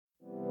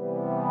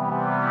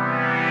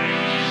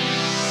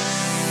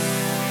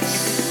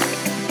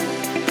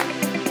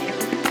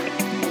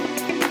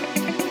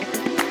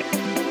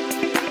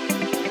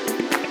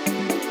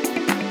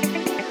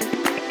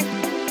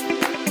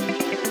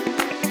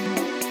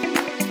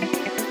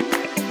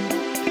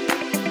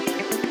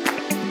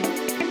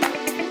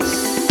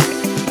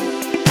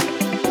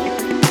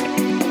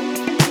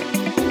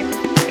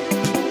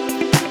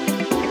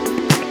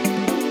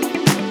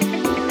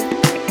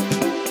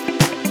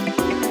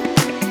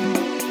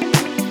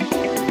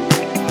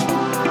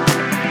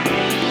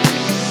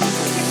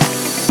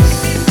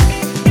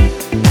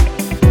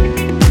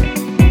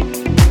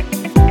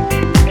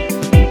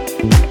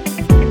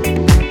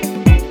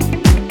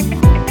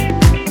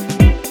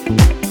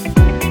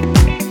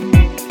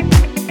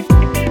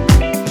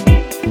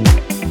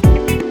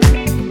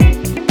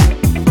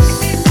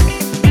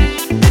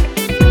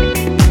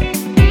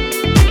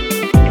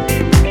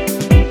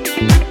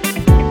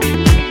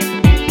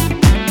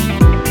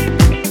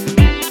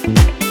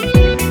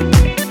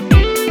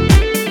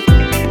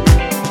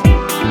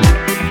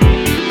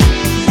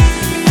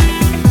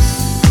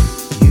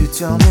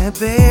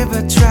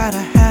together, try to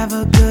have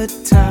a good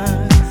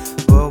time.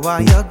 But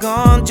while you're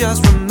gone,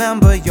 just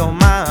remember you're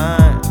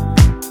mine.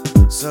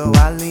 So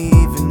I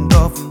leave and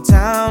go from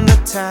town to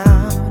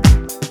town.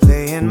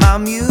 Playing my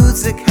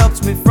music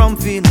helps me from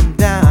feeling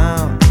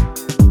down.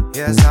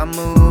 Yes, I'm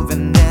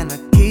moving and I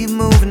keep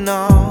moving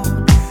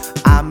on.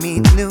 I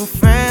meet new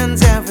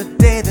friends every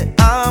day that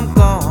I'm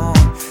gone.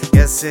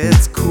 Yes,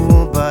 it's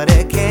cool, but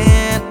it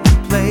can't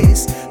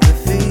replace the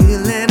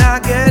feeling I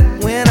get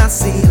when I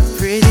see a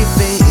pretty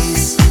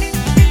face.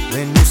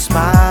 When you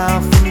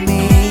smile for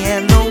me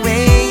and the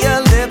way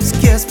your lips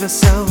kiss me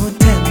so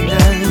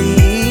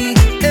tenderly.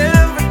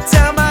 Every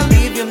time I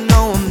leave, you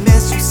know I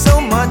miss you so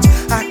much.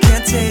 I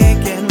can't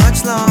take it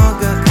much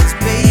longer, 'cause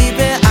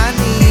baby, I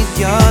need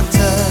your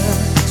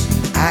touch.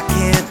 I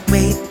can't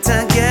wait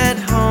to get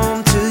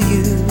home to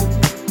you,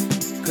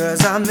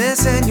 'cause I'm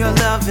missing your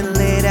loving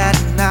late at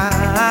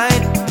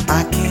night.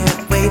 I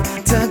can't wait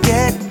to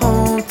get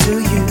home to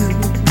you.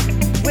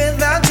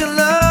 Without your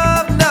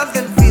love,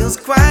 nothing feels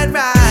quite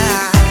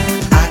right.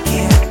 I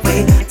can't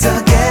wait to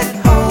get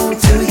home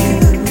to you,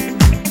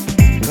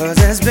 'cause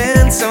there's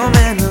been so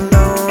many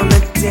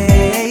lonely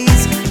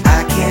days.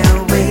 I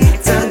can't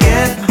wait to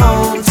get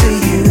home to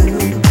you,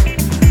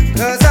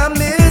 'cause I'm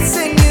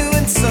missing you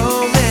in so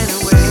many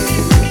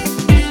ways.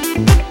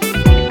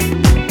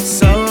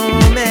 So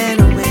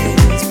many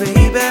ways,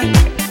 baby.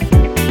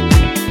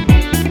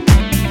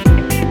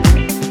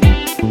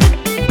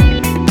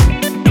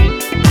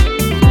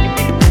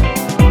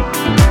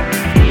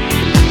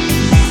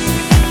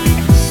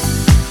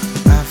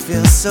 I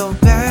feel so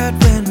bad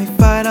when we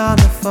fight on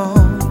the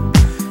phone.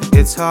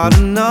 It's hard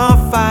enough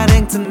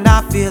fighting to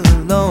not feel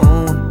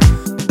alone.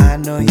 I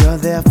know you're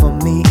there for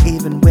me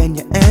even when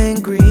you're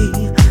angry.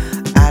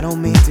 I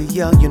don't mean to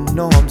yell, you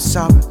know I'm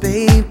sorry,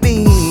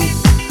 baby.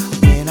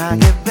 When I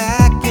get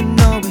back, you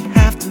know we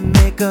have to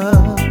make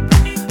up.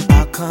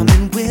 I'll come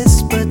and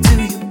whisper to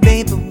you,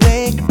 baby,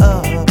 wake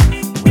up.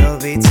 We'll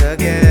be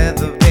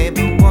together,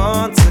 baby,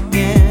 once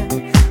again.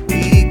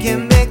 We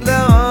can make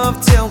love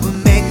till we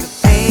make the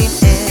pain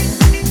end.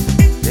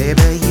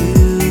 Baby,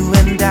 you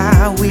and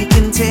I, we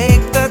can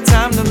take the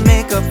time to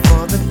make up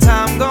for the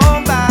time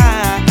gone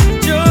by.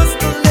 Just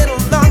a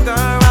little longer,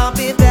 I'll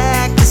be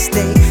back to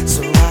stay,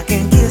 so I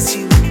can kiss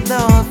you,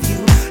 love you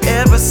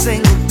every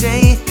single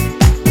day.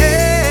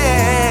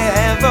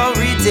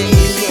 Every day,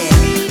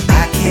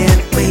 yeah. I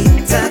can't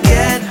wait to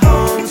get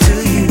home to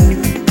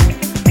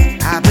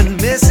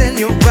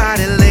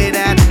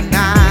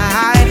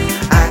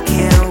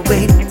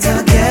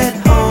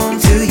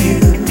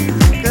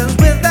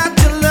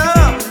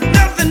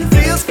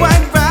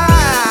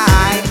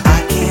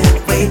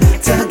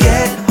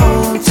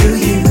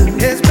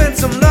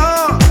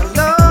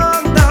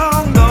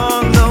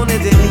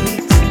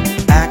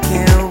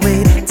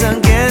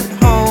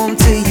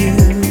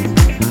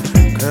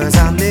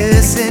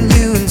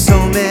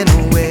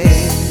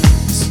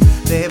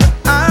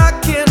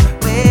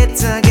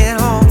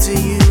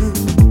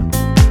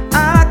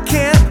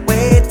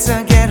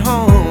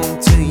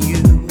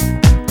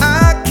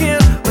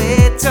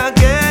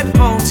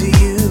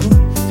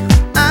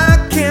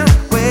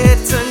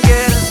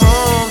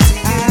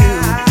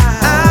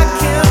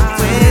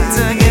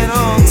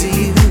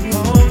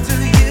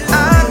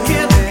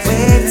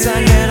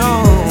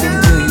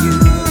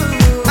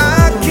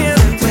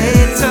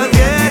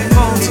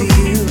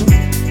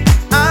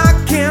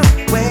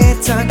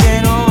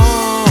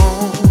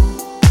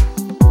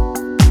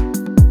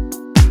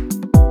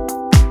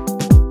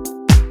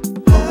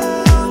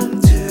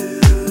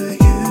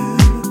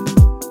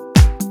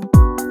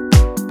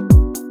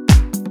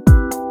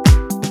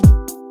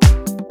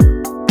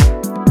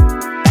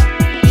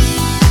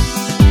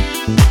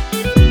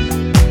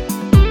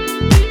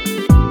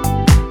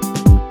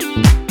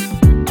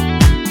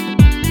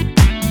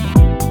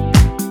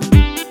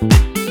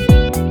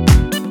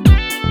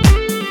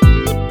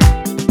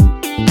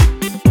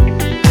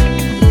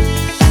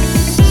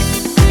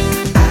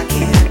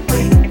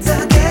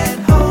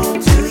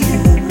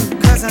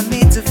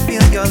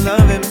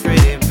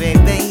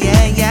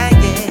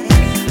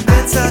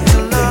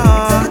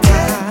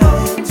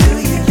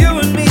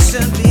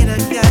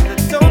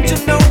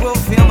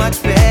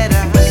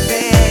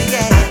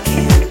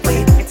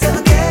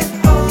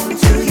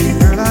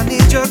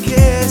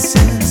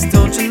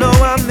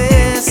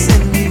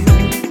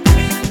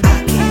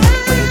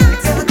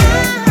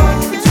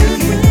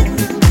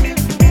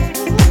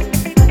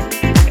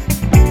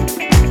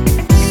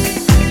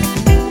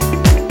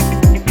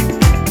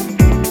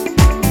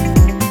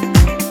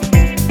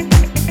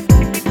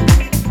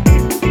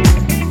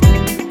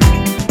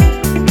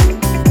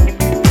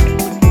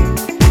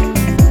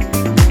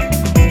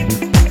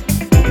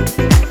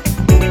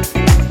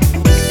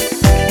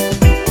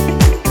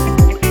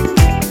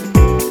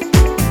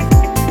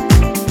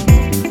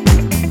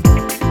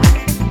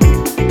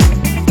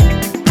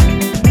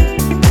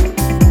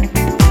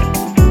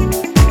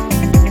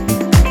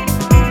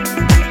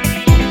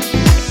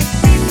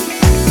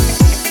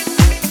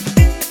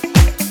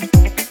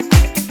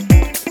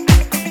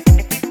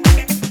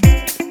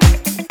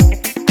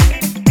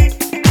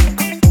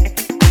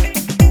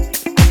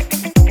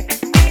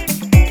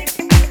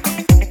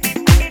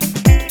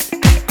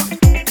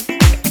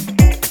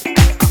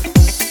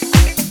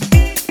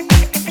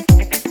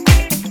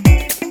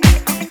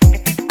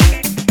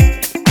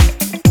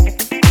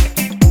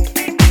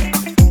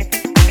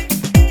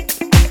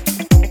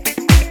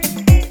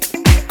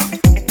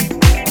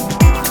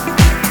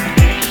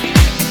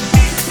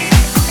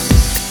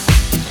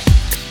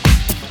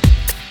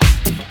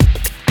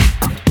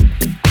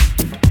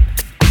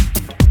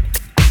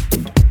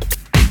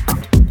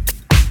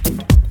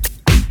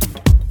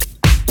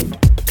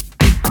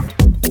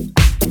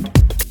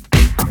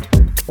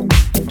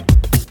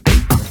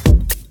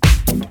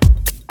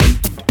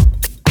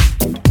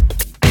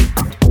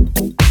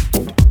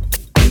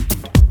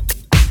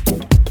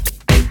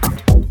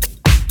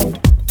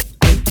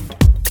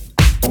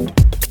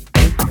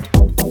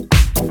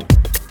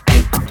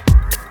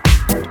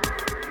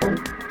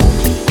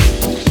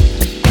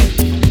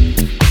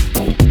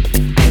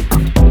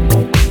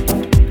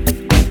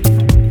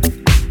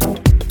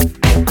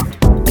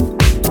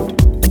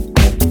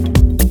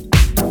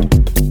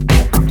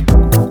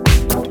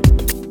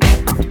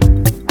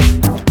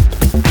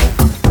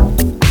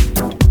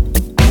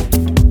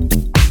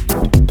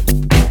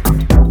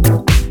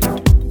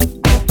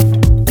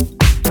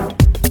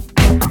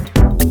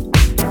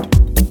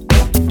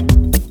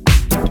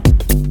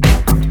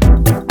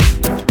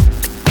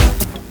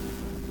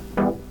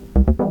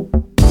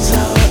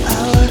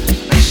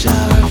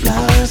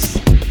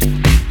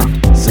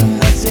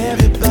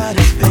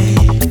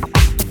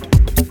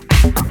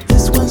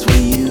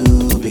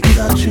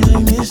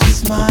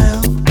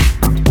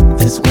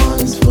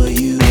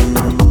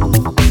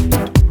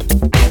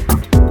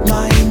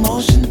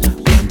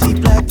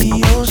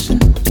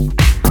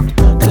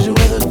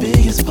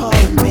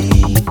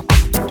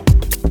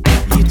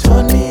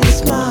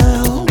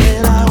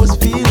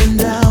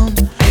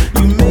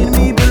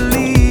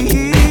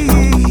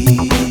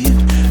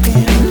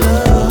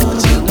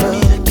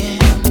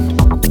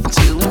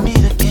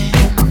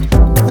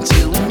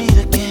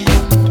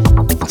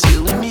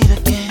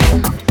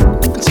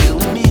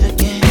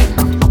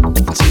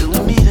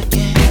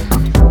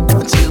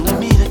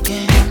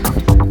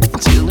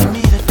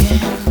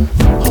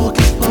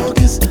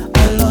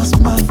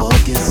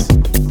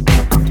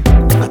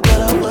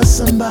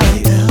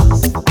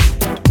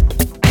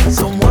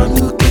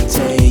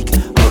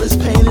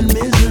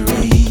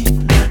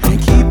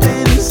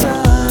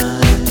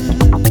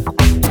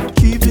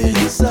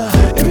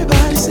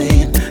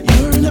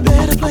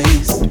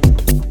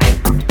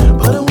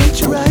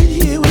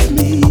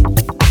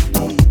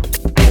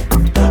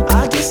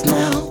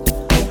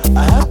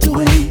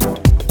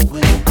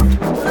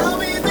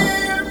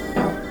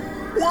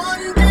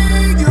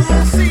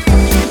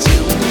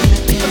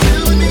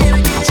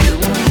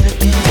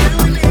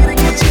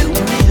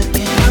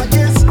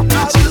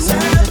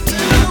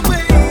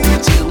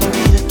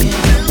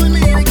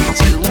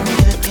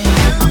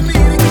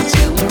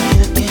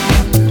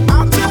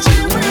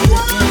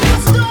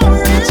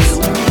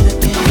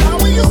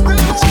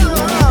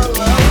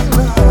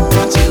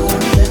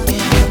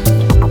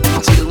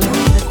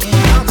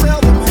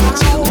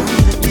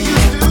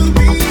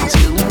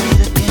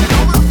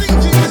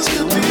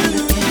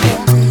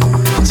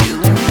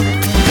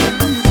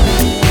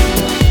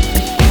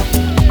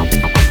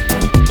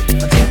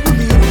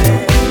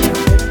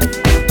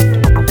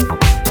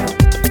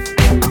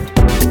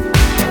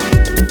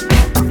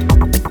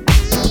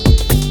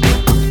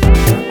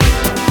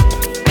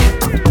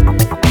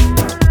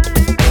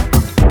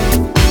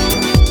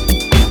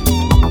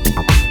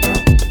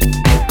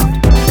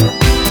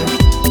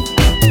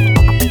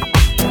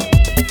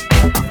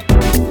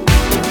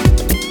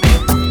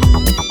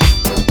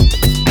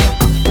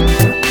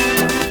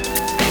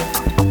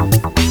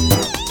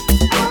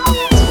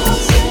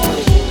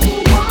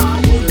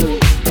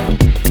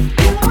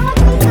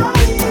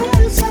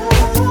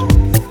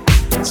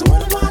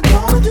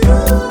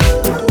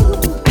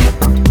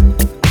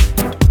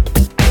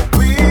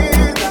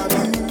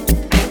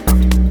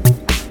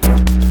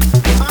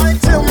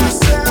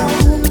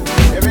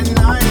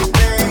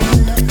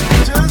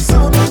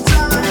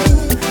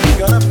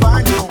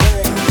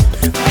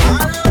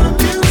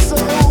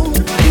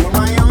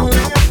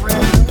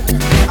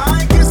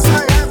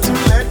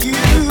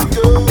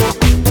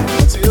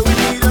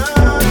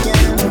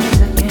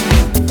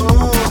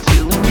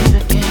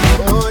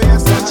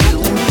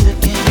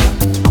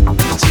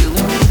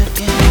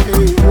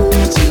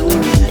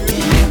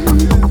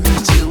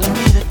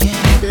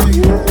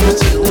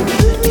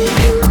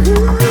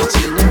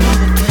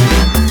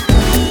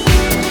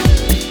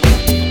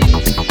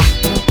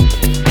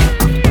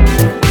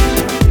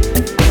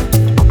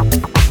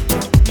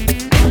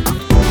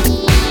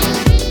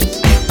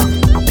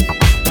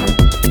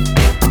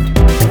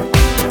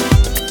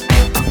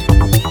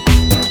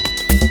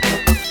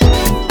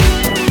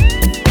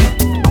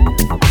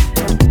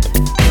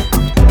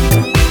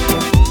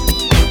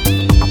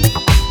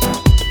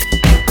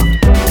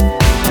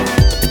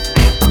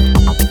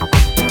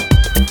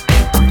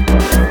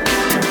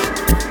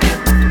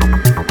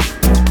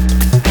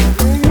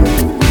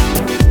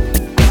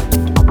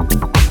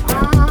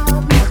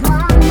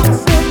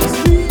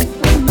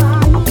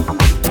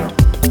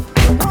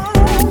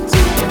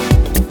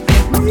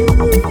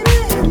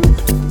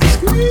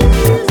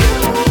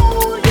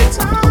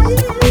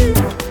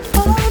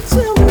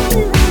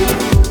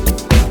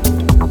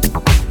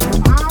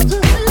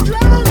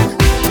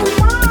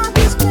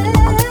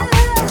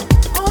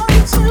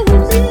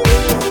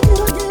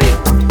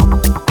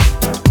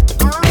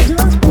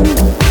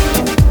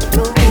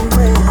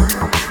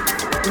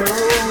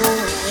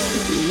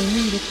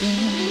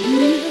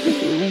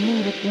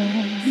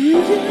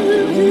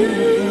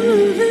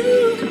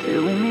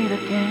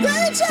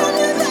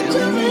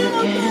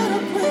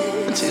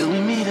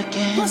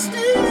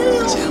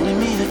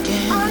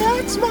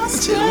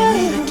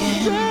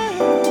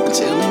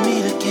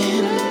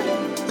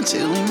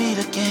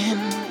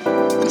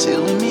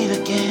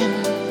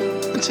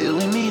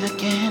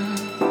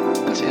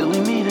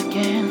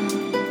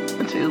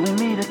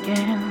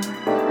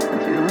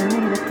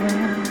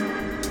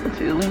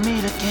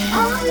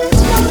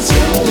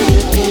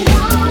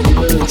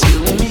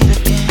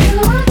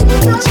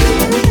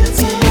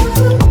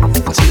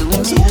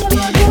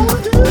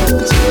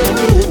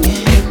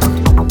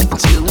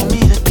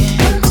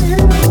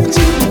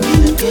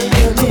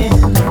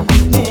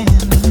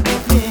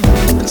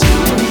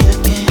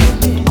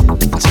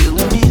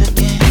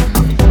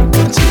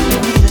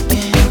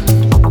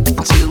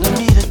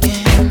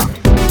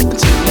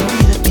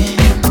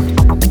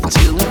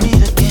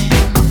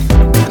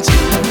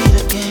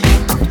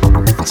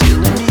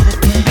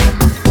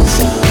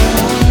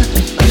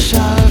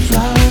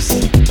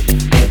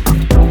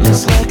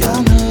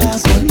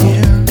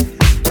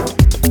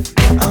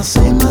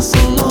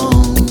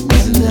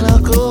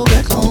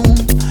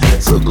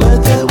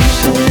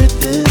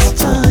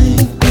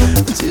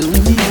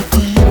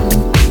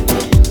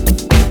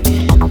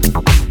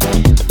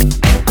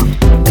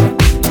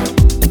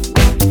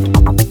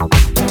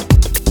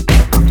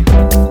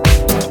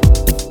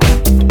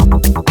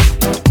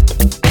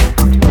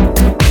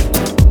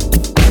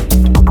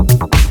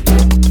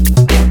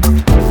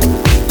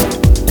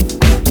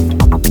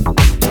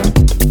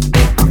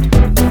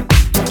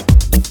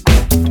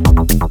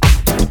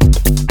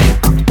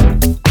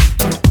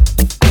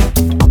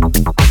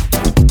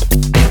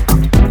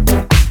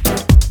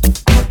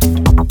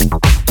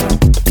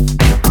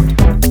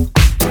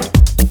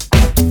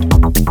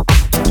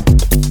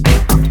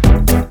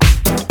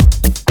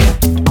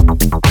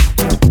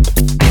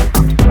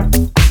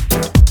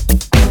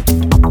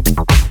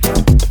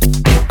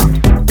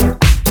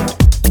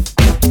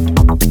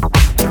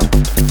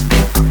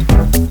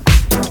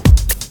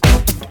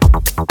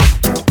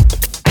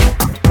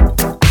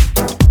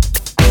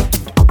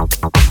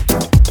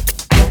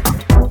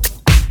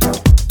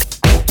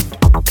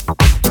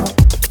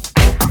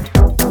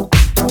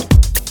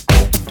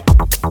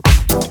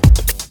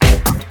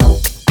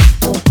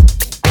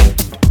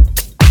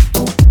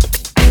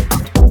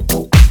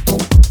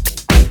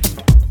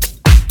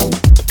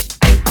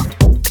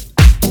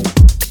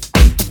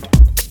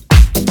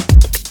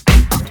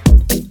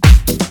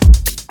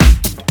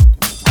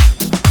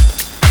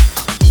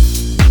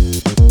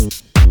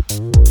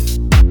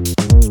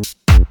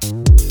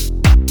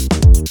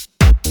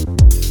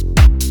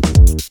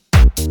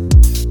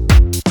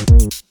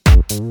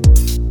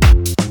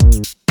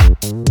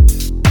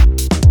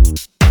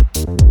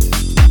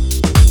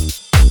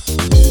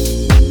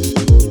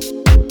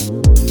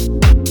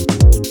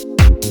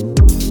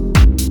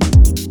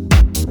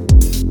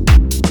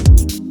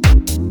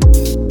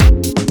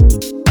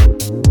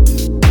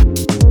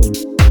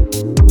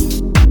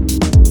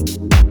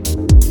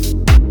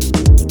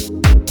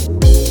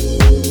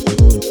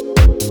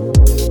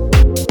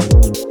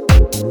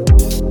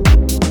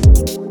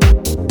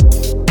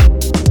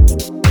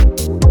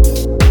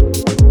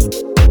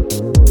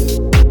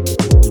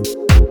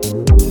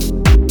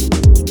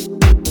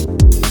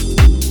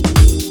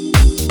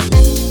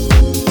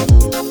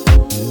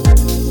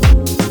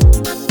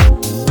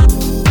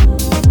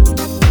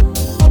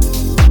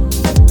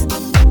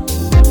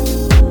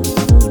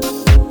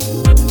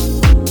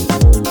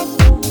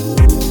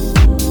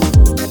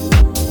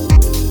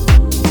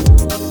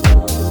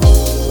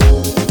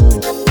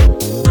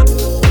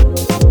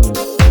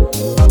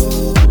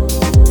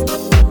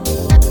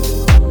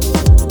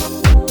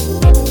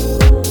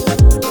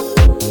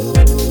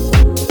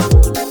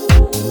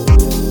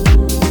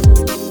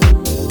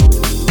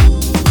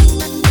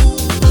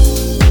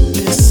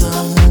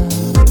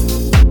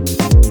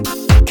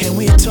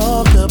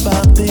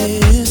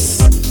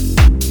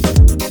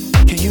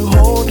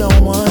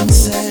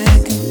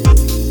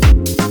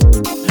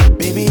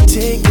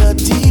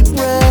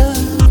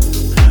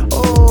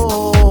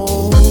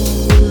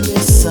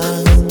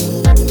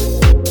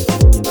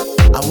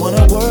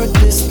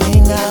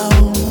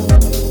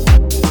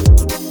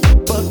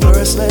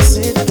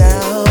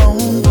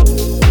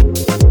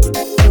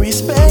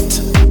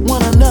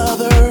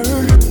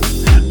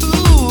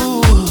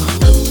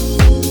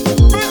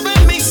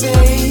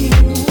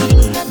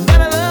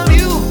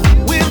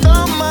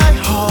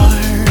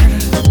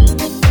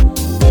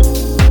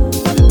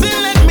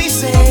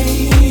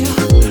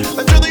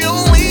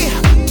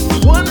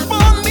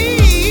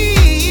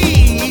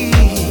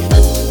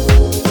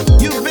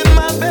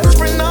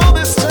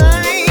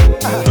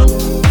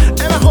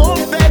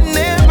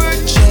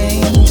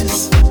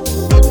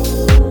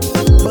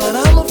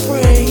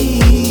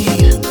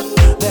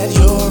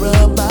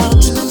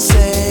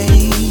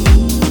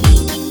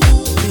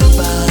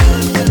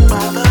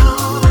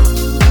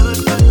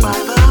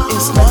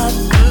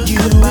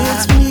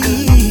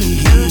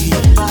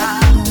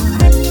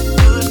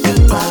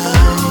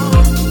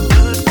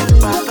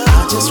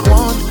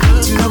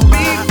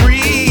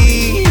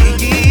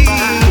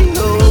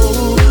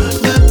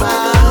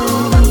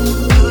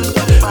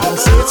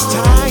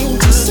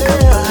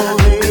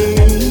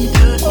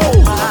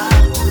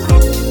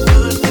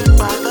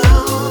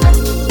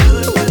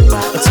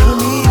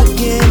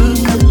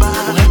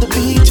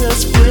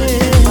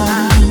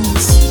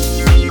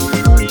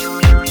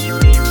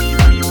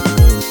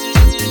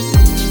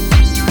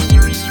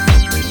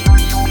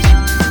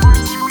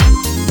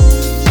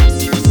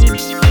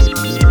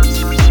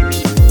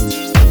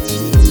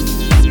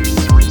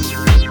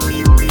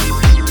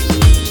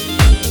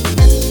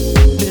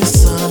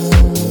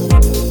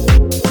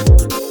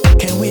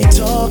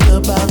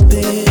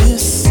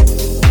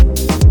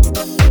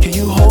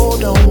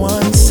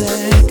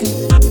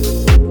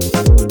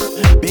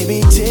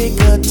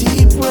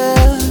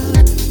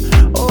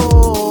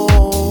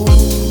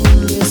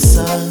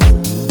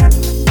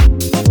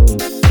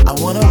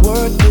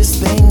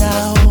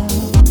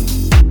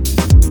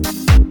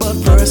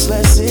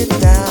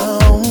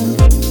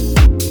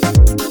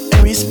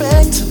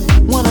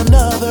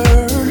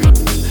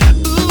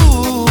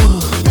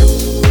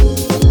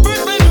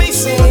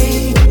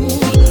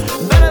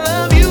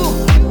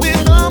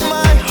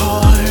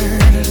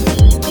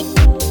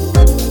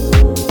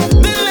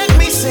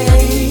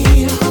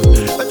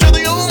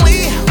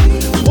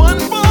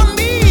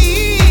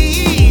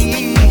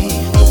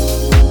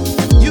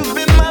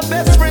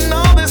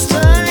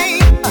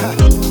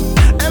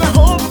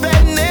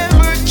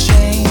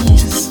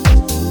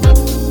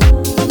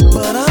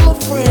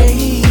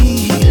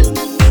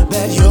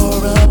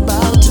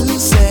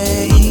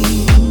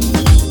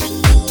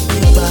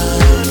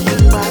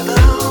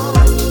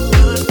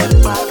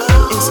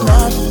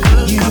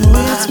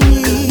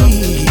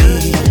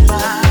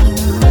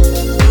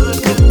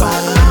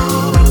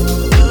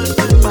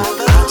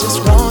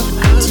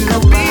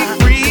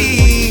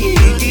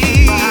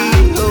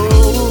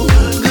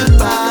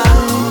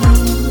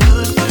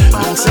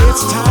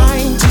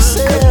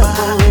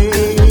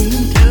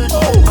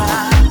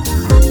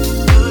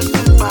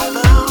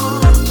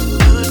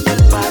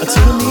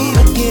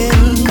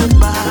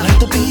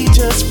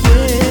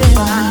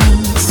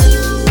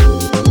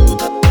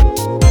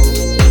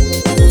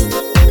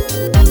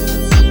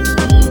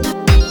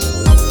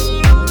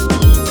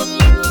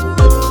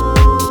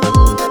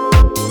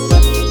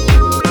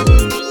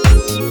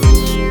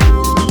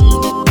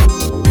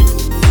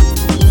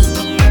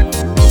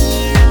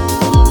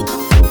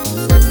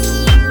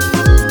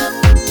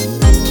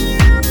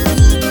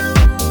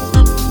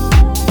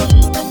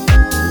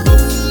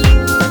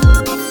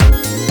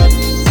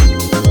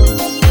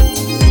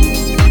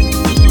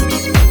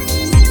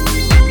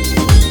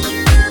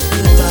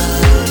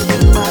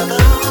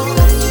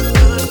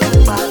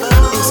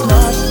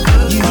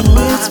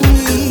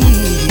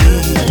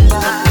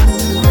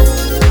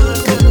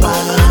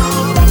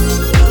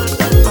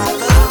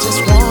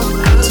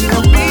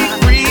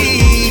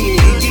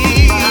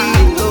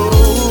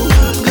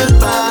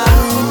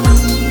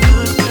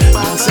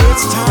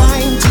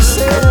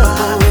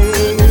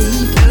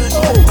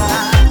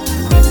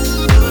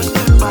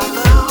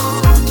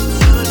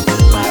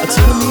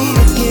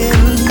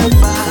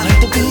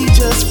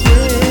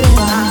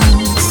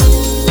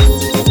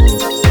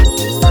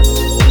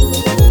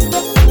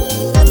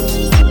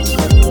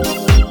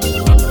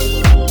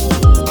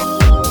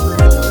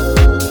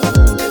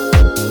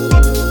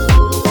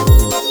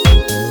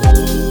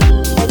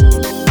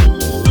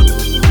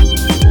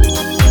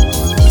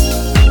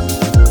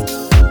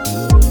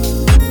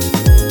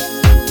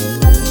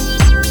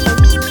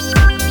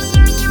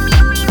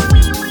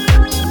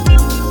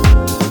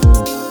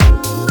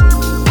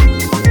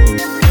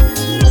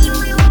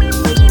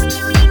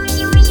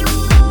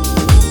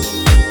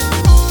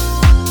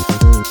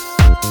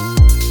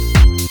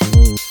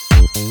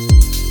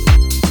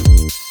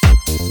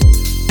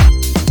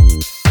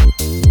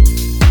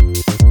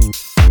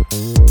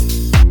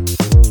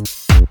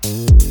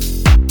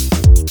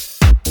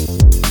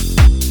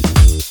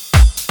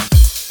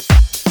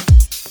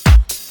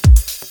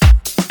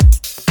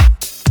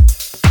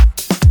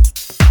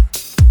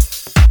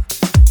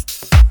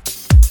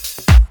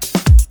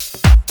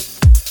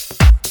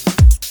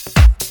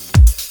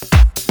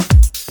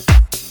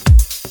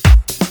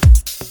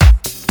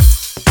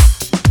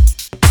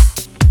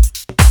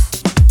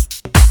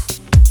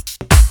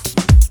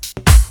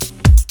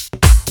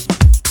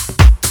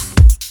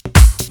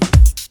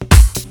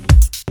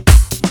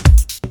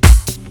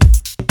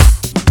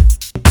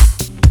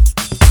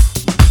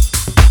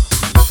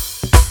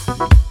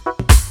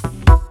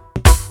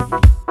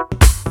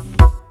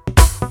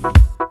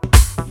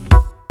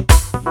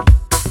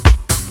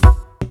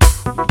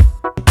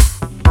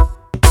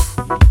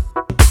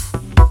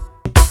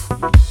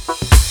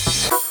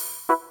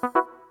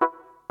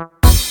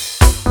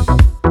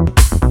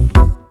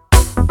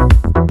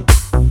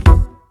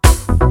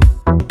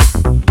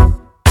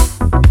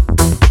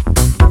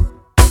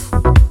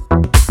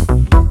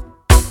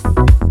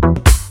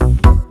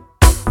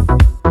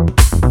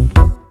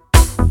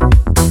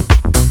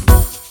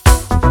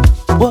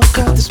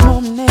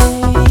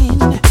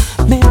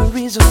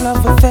memories of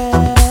love we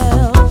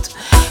felt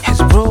has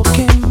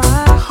broken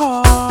my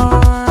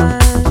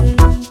heart.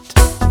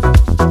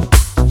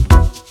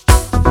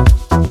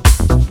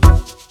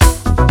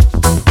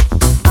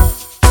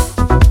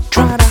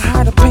 Try to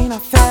hide the pain I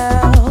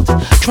felt,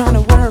 trying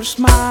to wear a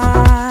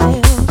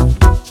smile.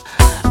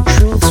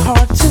 Truth's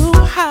hard to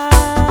hide.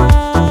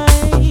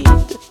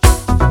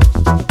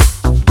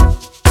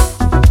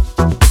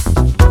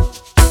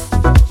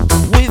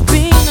 We've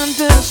been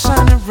under the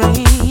sun and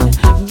rain,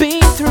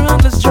 been through all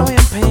this joy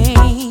and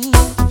pain.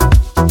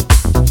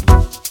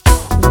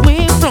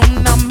 We've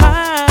blown our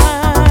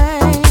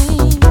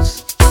minds.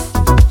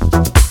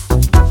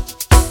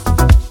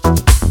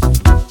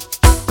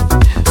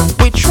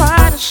 We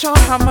try to show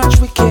how much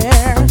we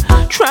care,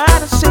 try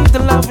to save the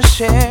love we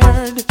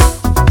shared.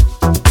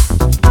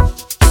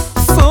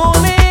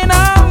 Fooling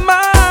our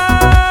minds.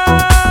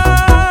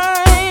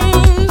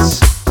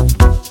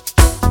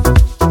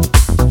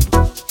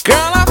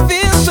 Girl, I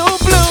feel so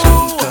blue.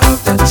 Think of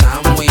the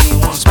time we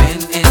won't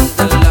spend in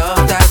the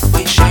love that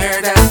we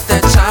shared at the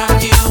time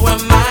you were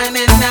mine,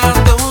 and now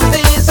those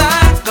days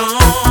are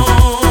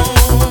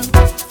gone.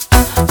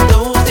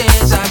 Those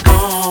days are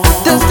gone.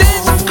 Those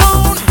days are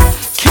gone,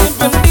 can't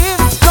believe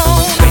it's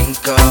gone.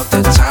 Think of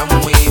the time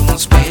we won't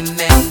spend in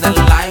the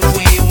life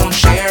we won't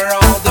share,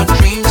 all the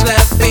dreams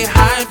left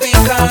behind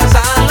because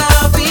our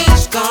love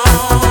is gone.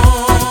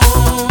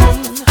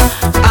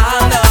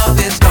 Our love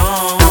is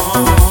gone.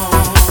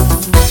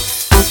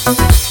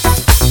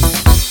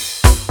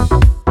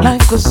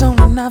 Life goes on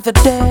another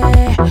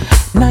day,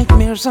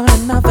 nightmares on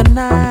another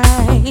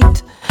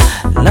night.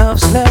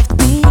 Love's left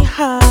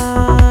behind.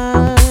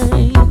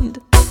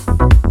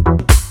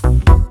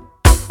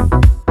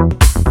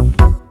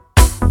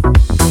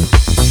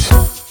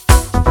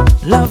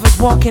 Lovers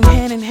walking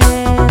hand in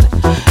hand,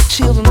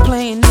 children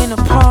playing in a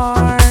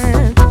park.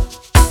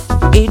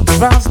 It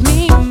drives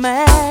me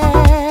mad.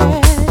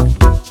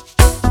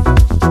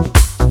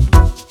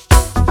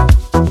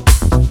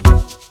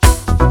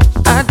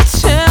 I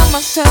tell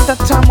myself that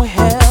time will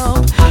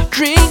help,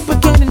 drink but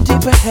getting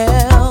deeper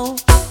hell.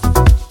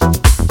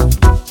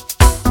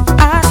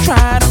 I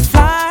try to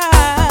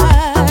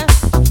fly,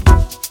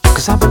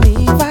 'cause I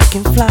believe I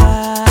can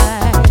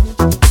fly.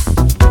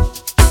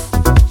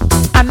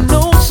 I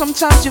know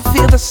sometimes you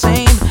feel the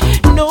same,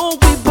 no,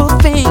 we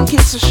both think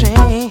it's a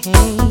shame.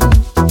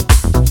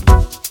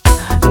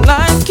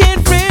 Life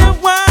can't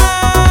rewind.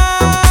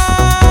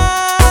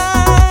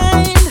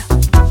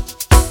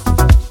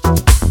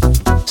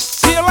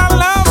 Still our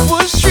love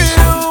was true.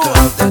 Think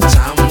of the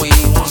time we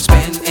won't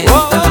spend in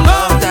the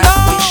love that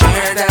we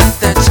shared at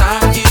the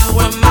time you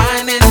were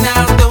mine, and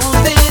now those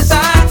days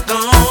are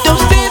gone.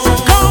 Those days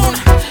are gone,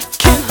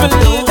 can't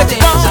believe Those it's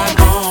days are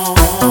gone.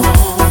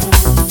 gone.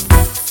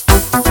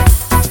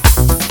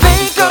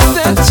 Think of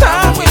the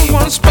time we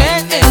once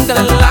spent in the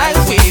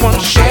life we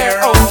once shared.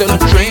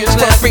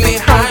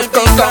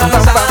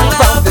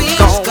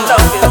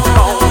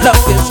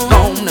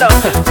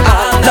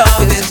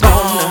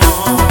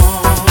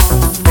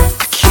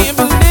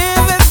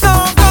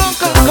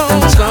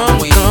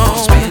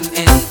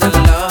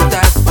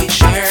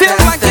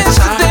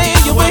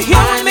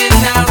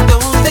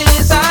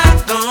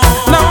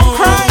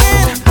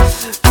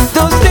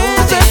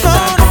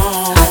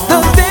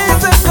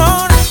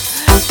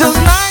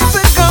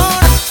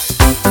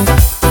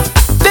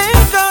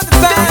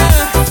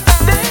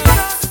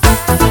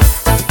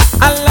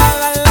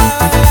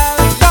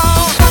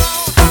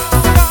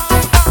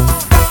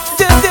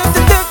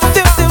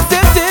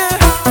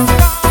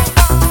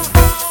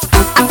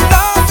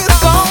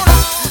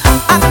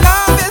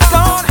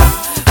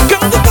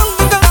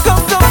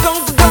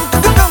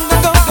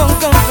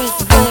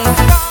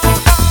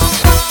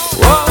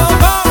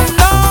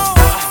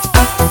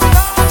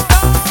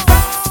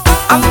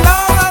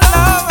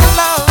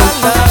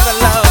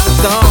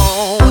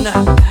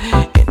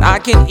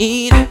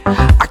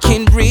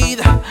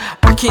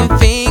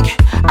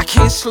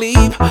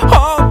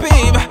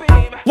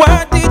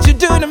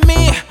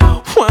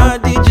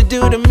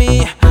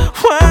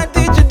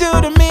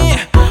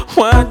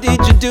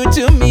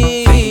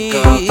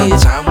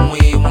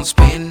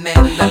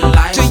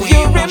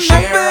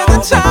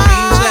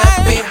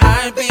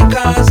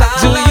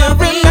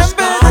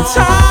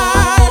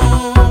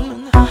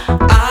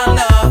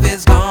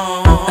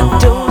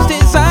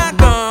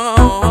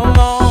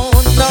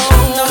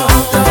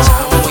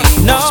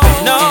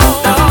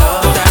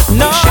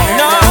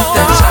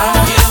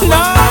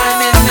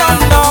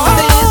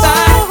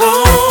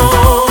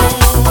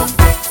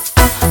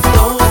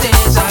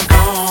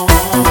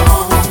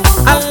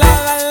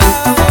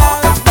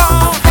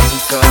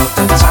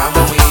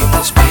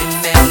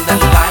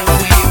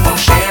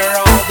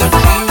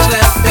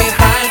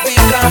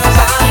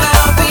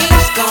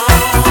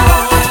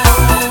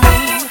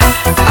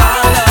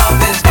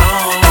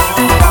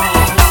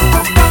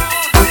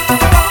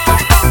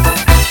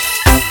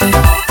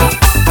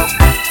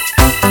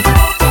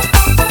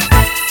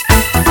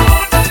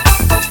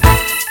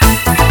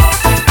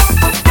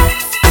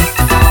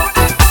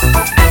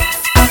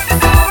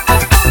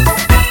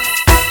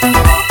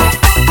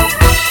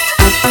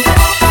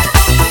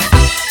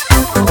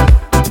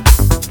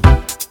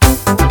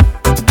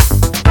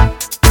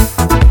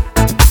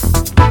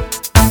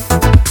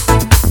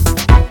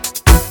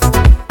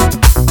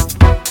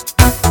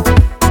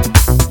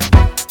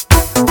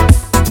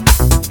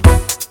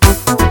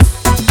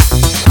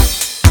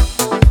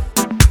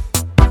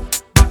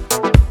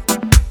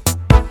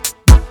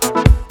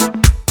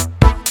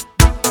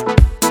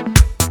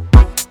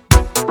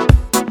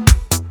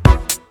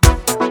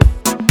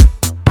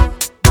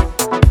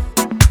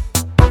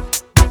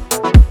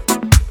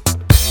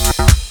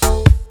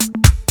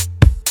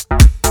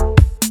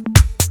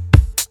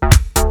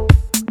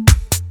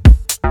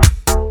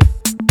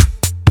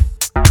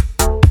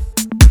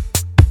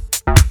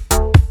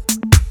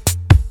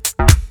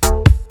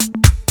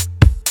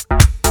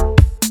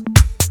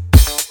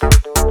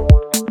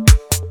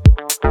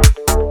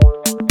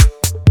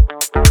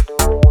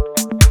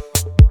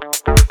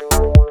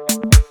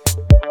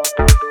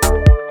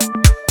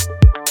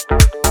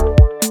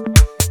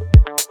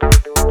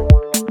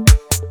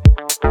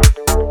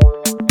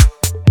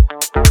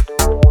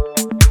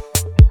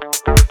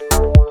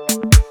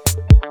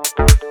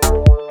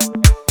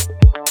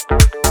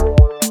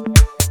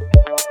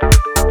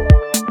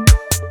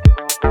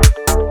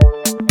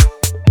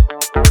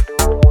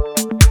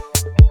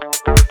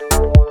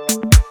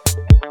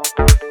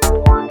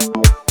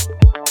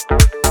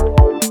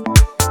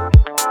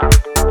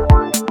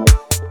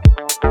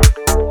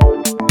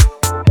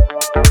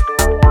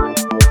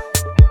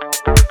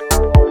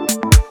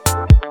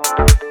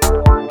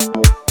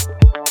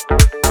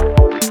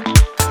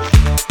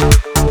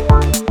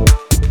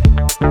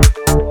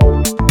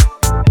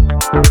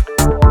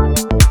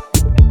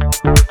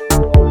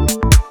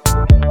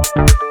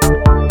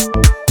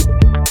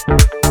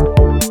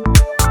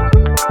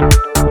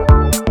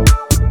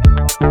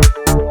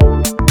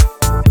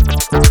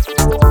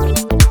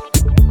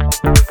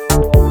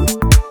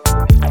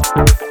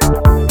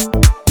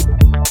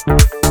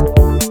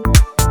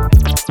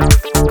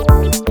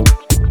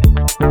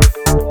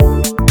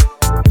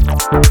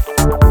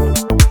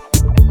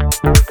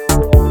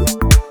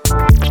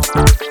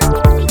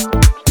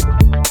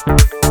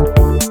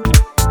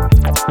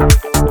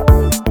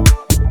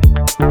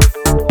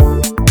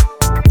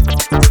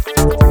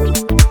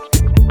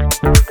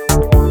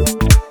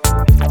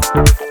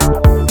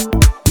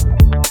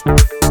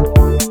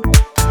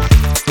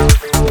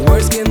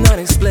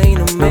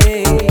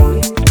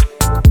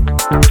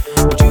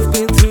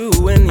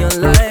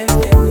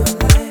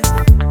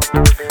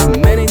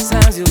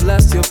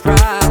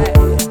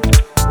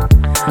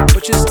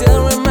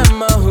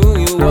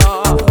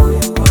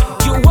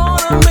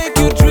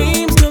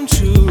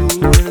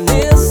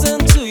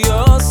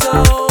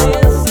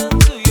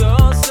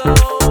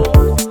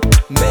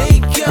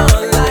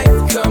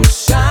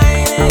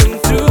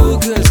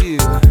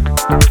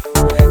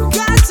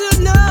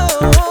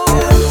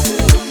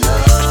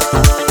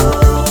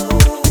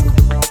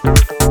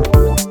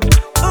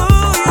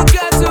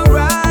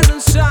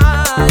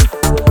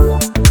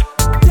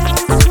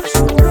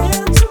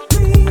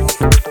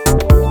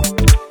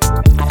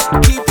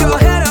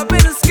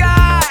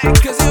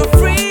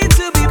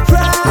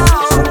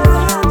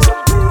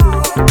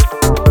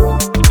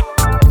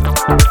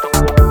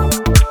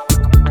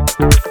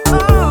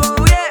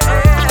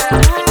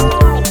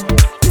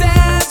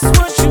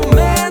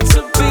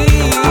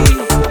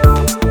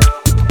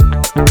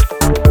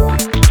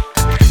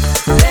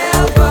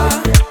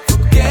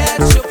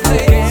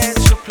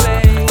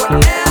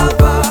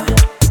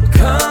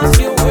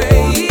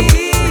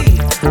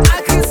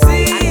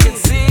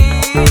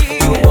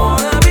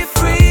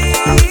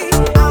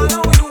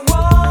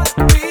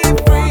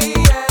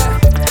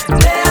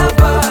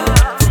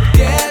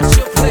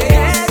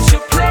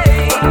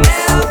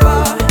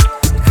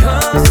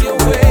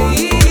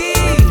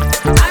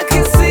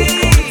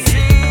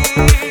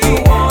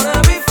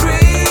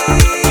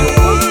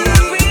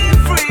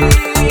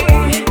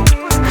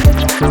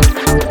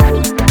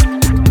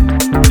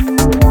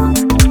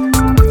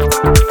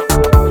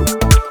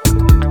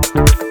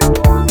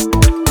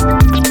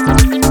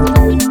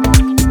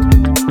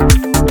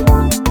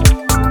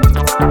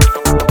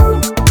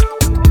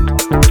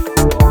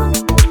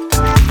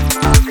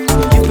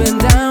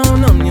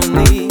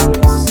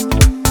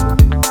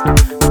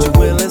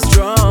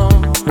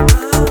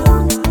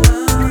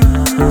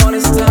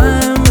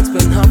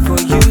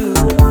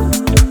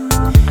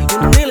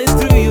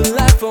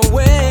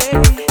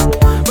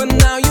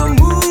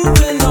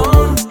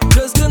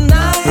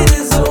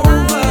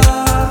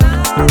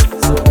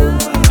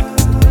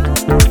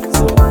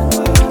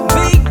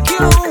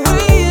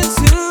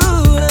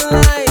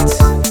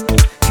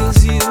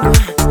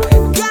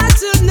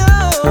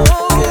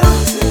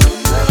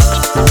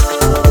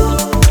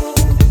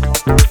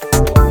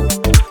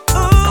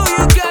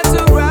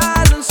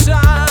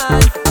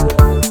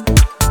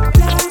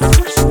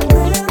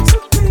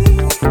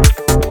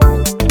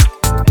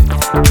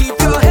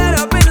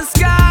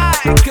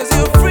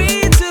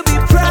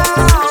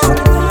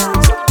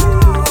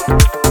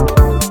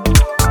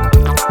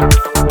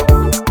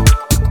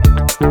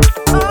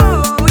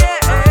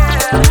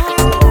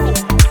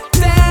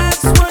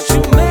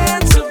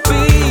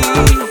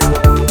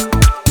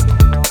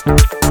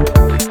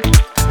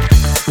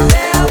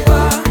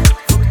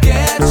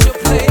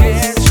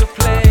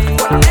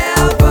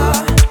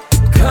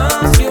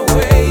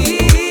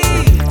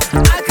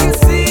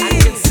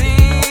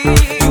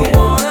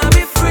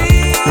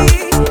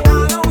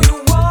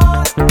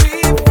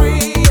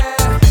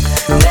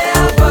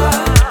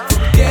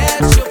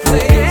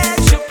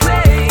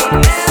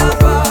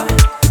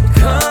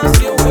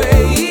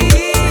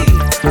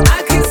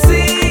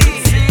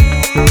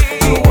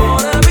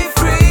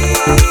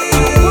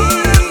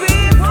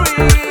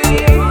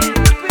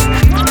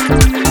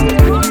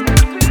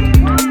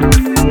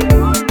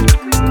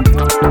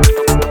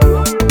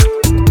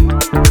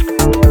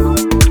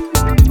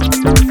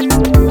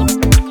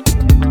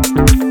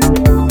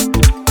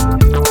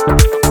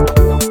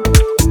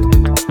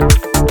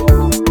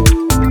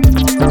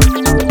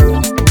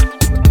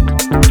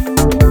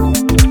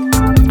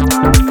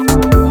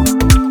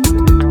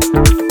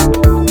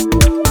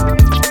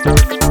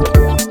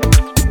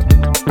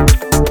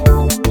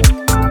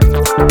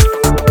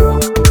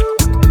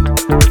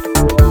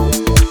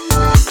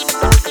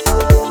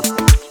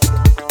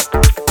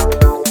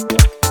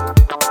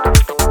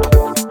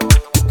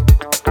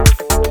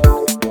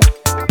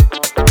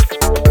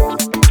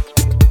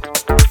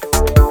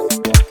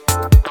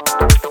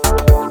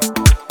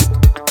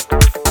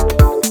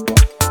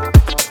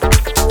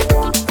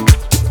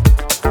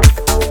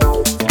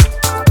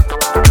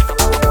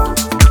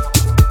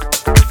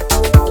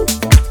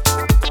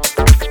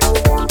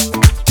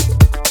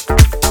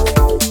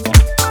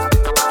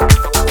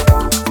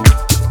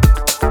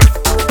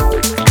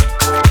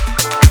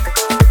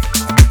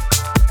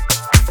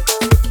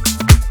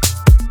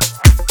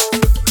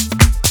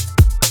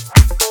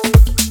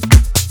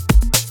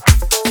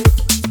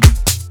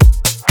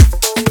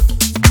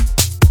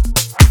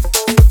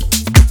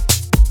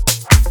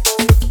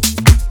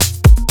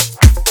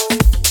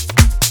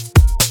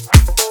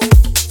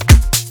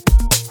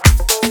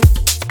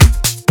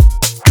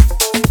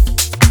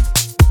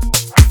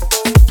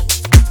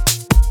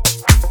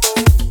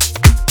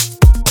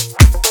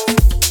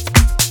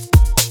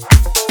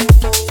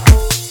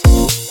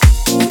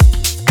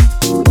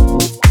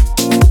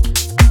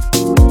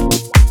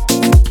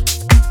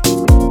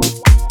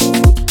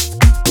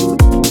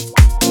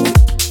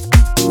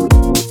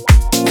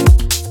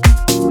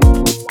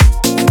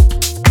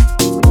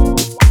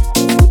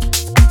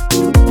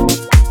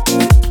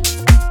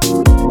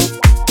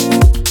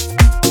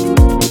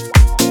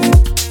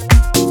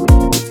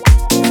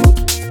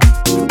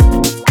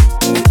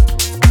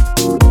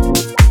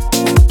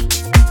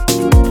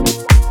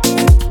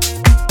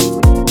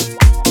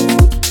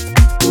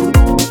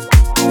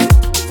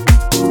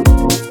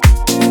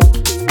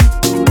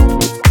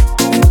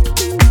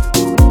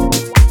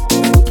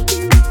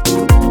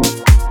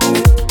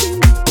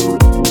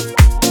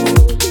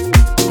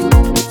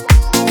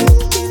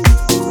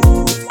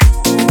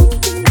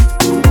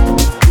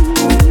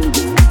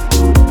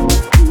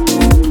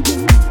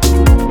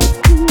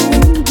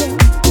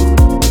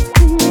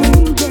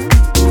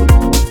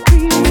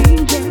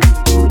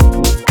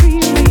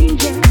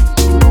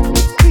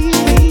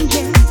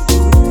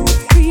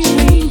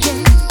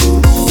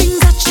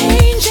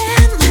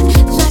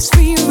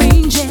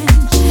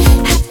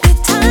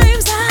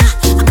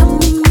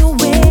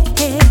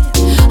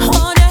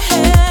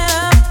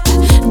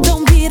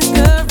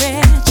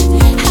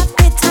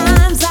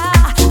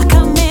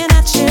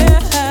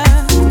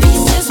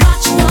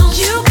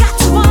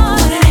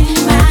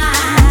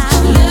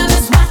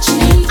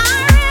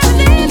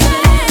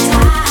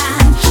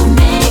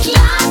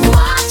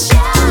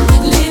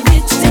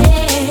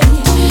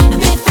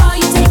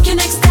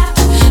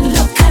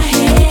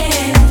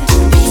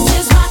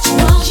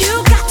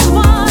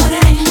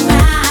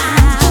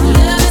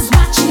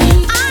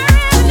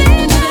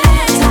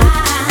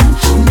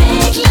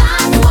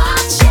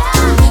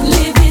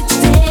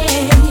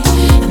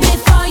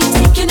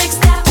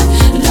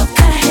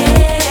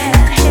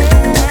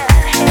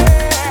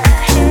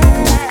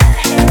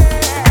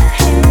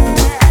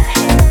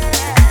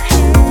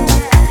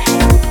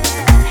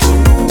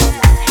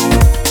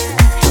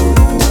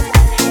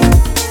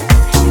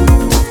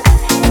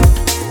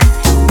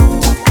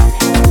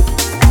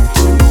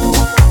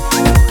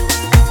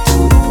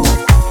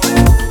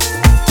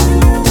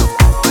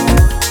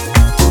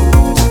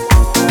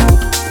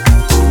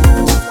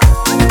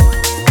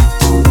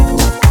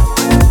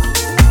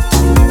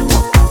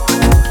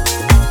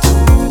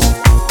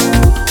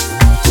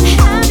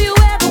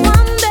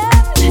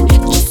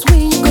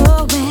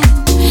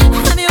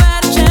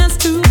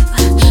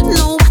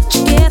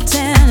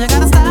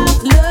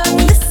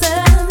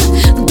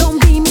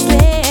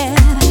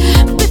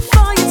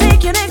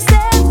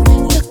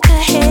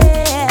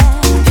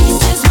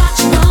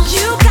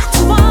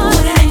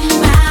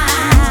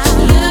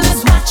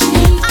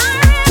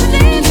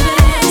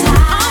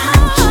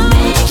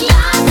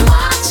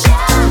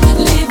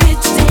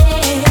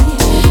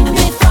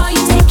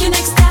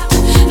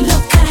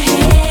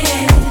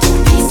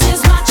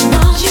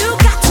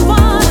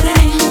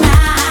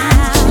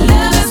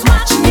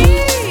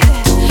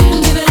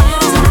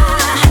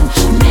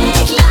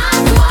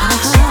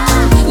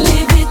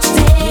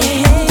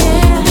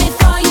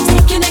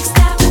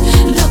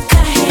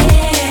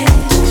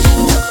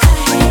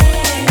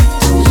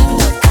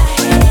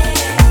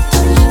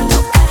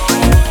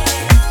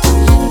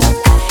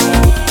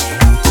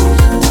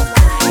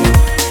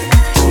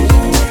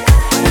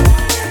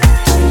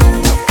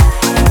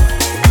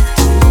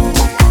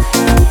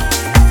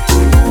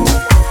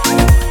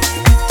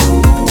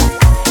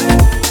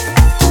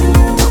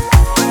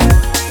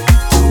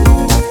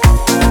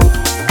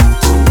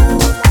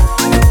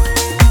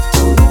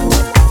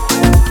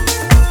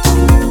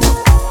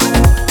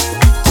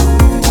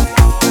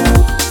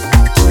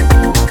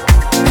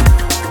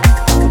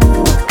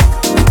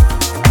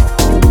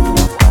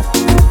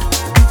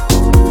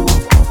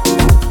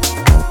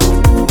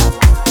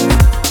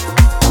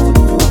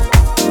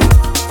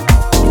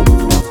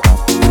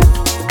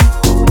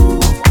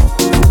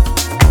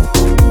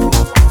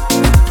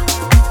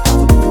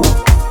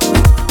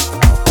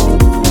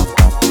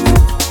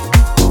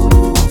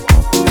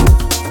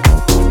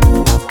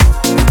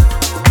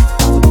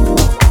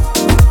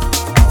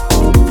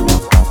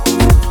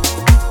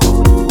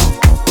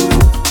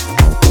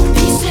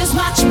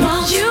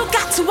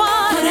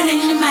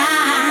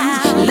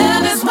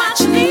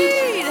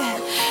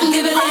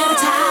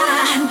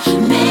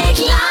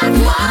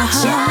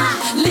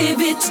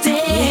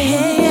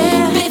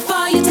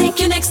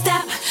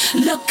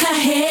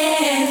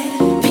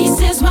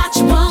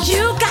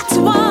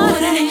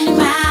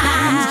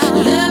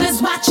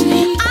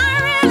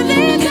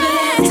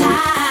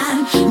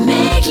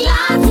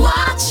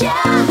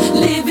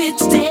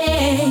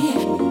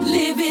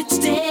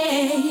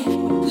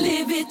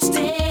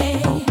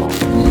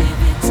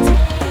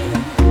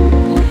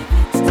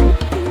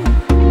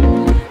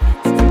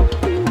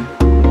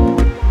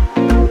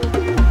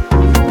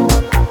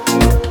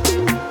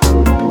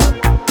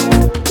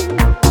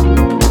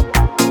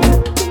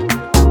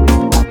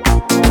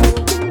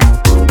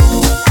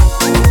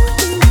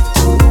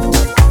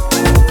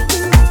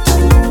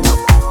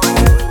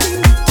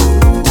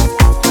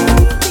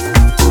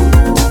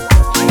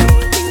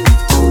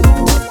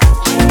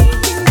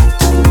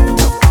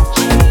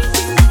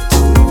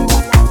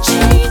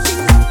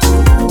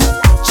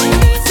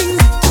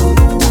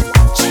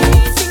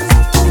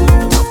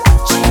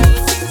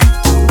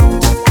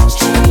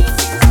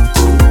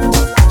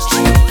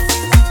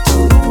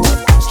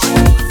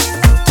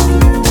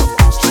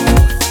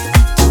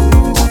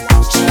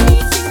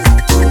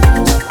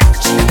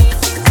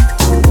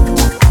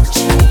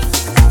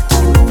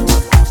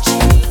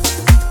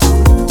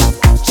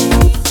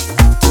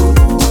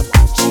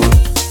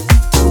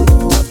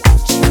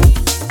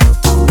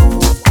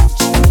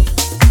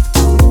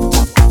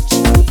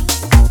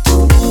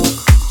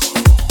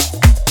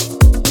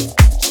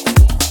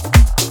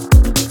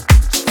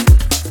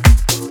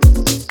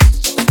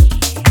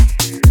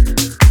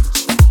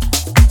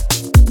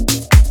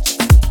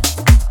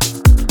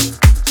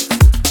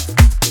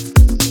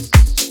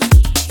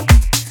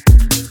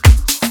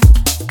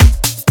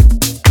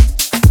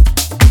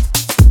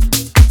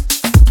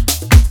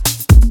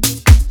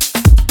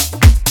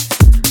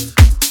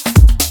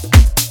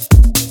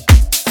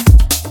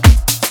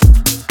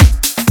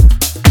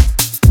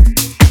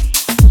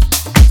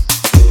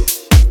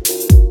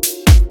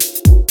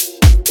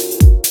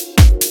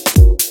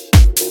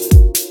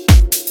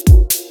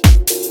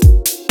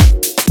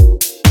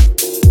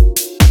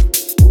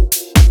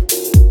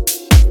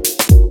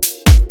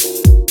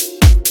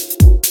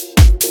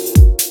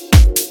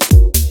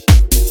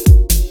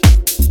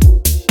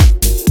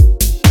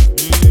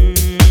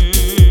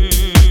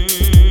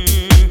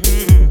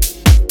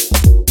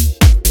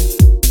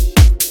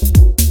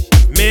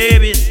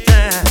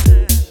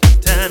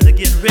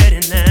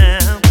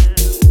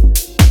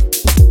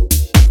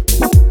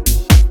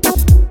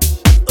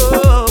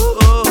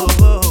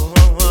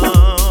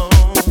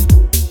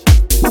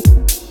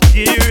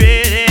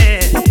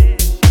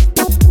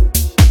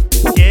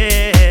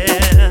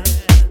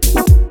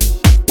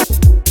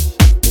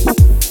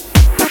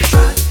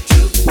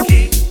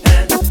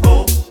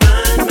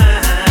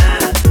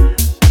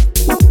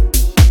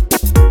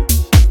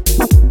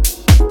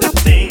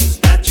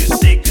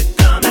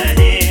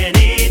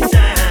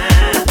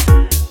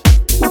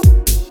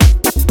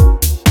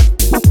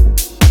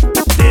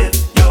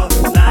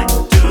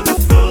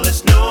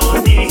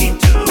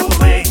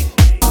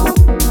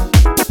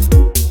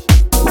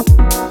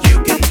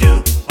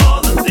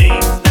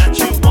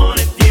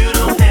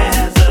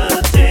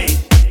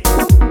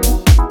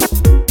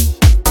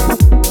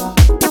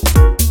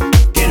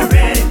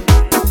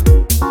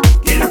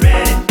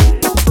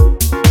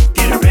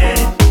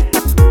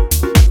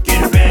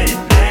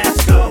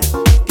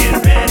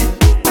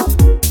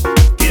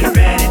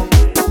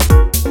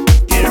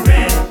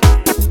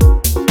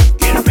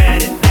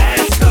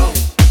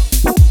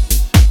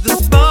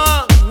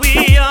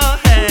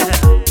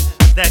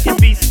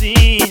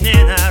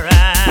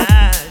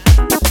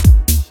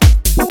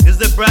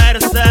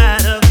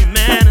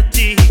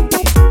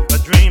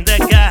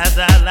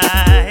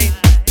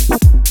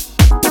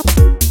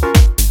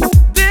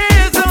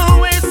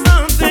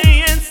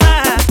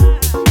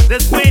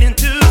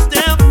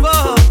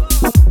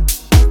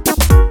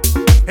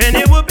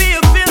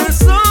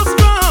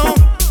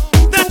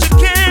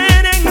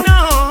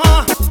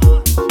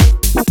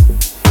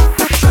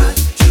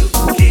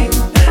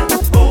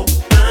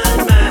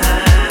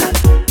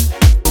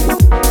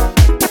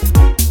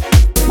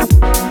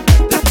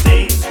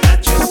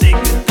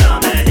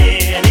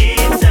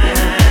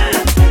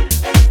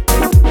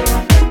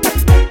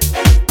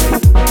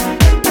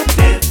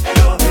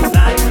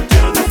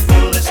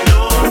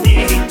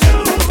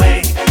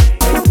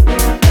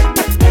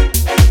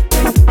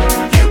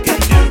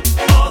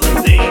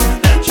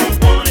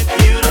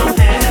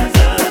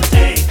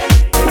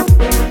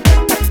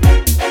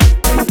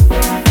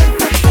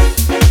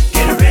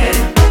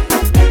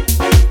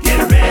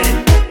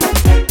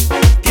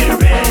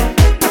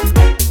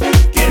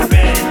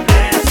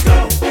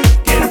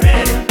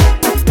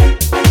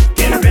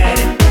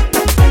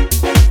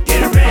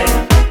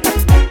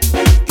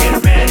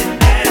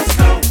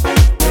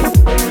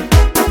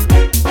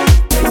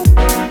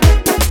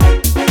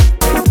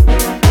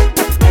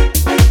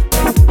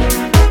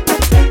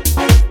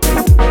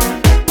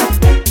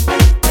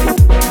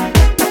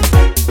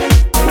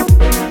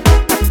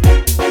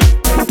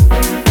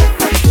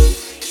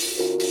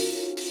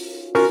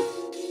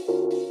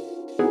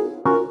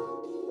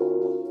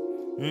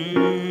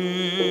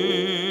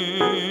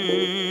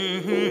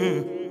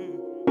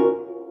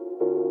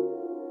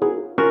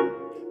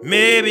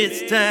 Maybe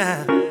it's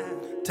time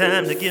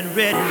to get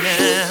ready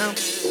now.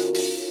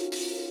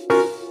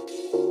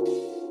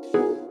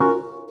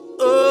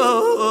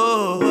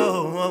 Oh,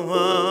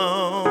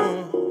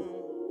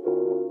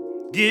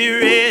 get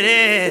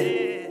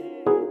ready,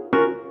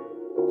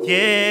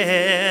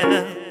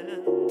 yeah.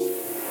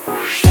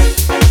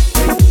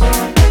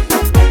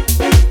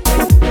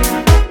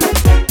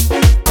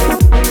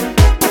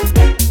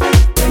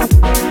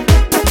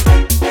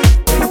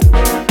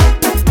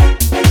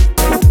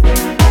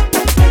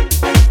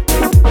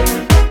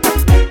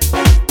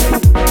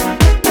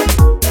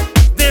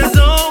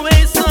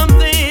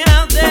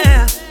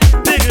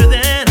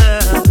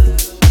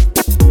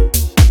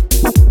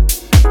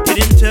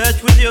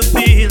 With your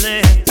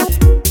feelings,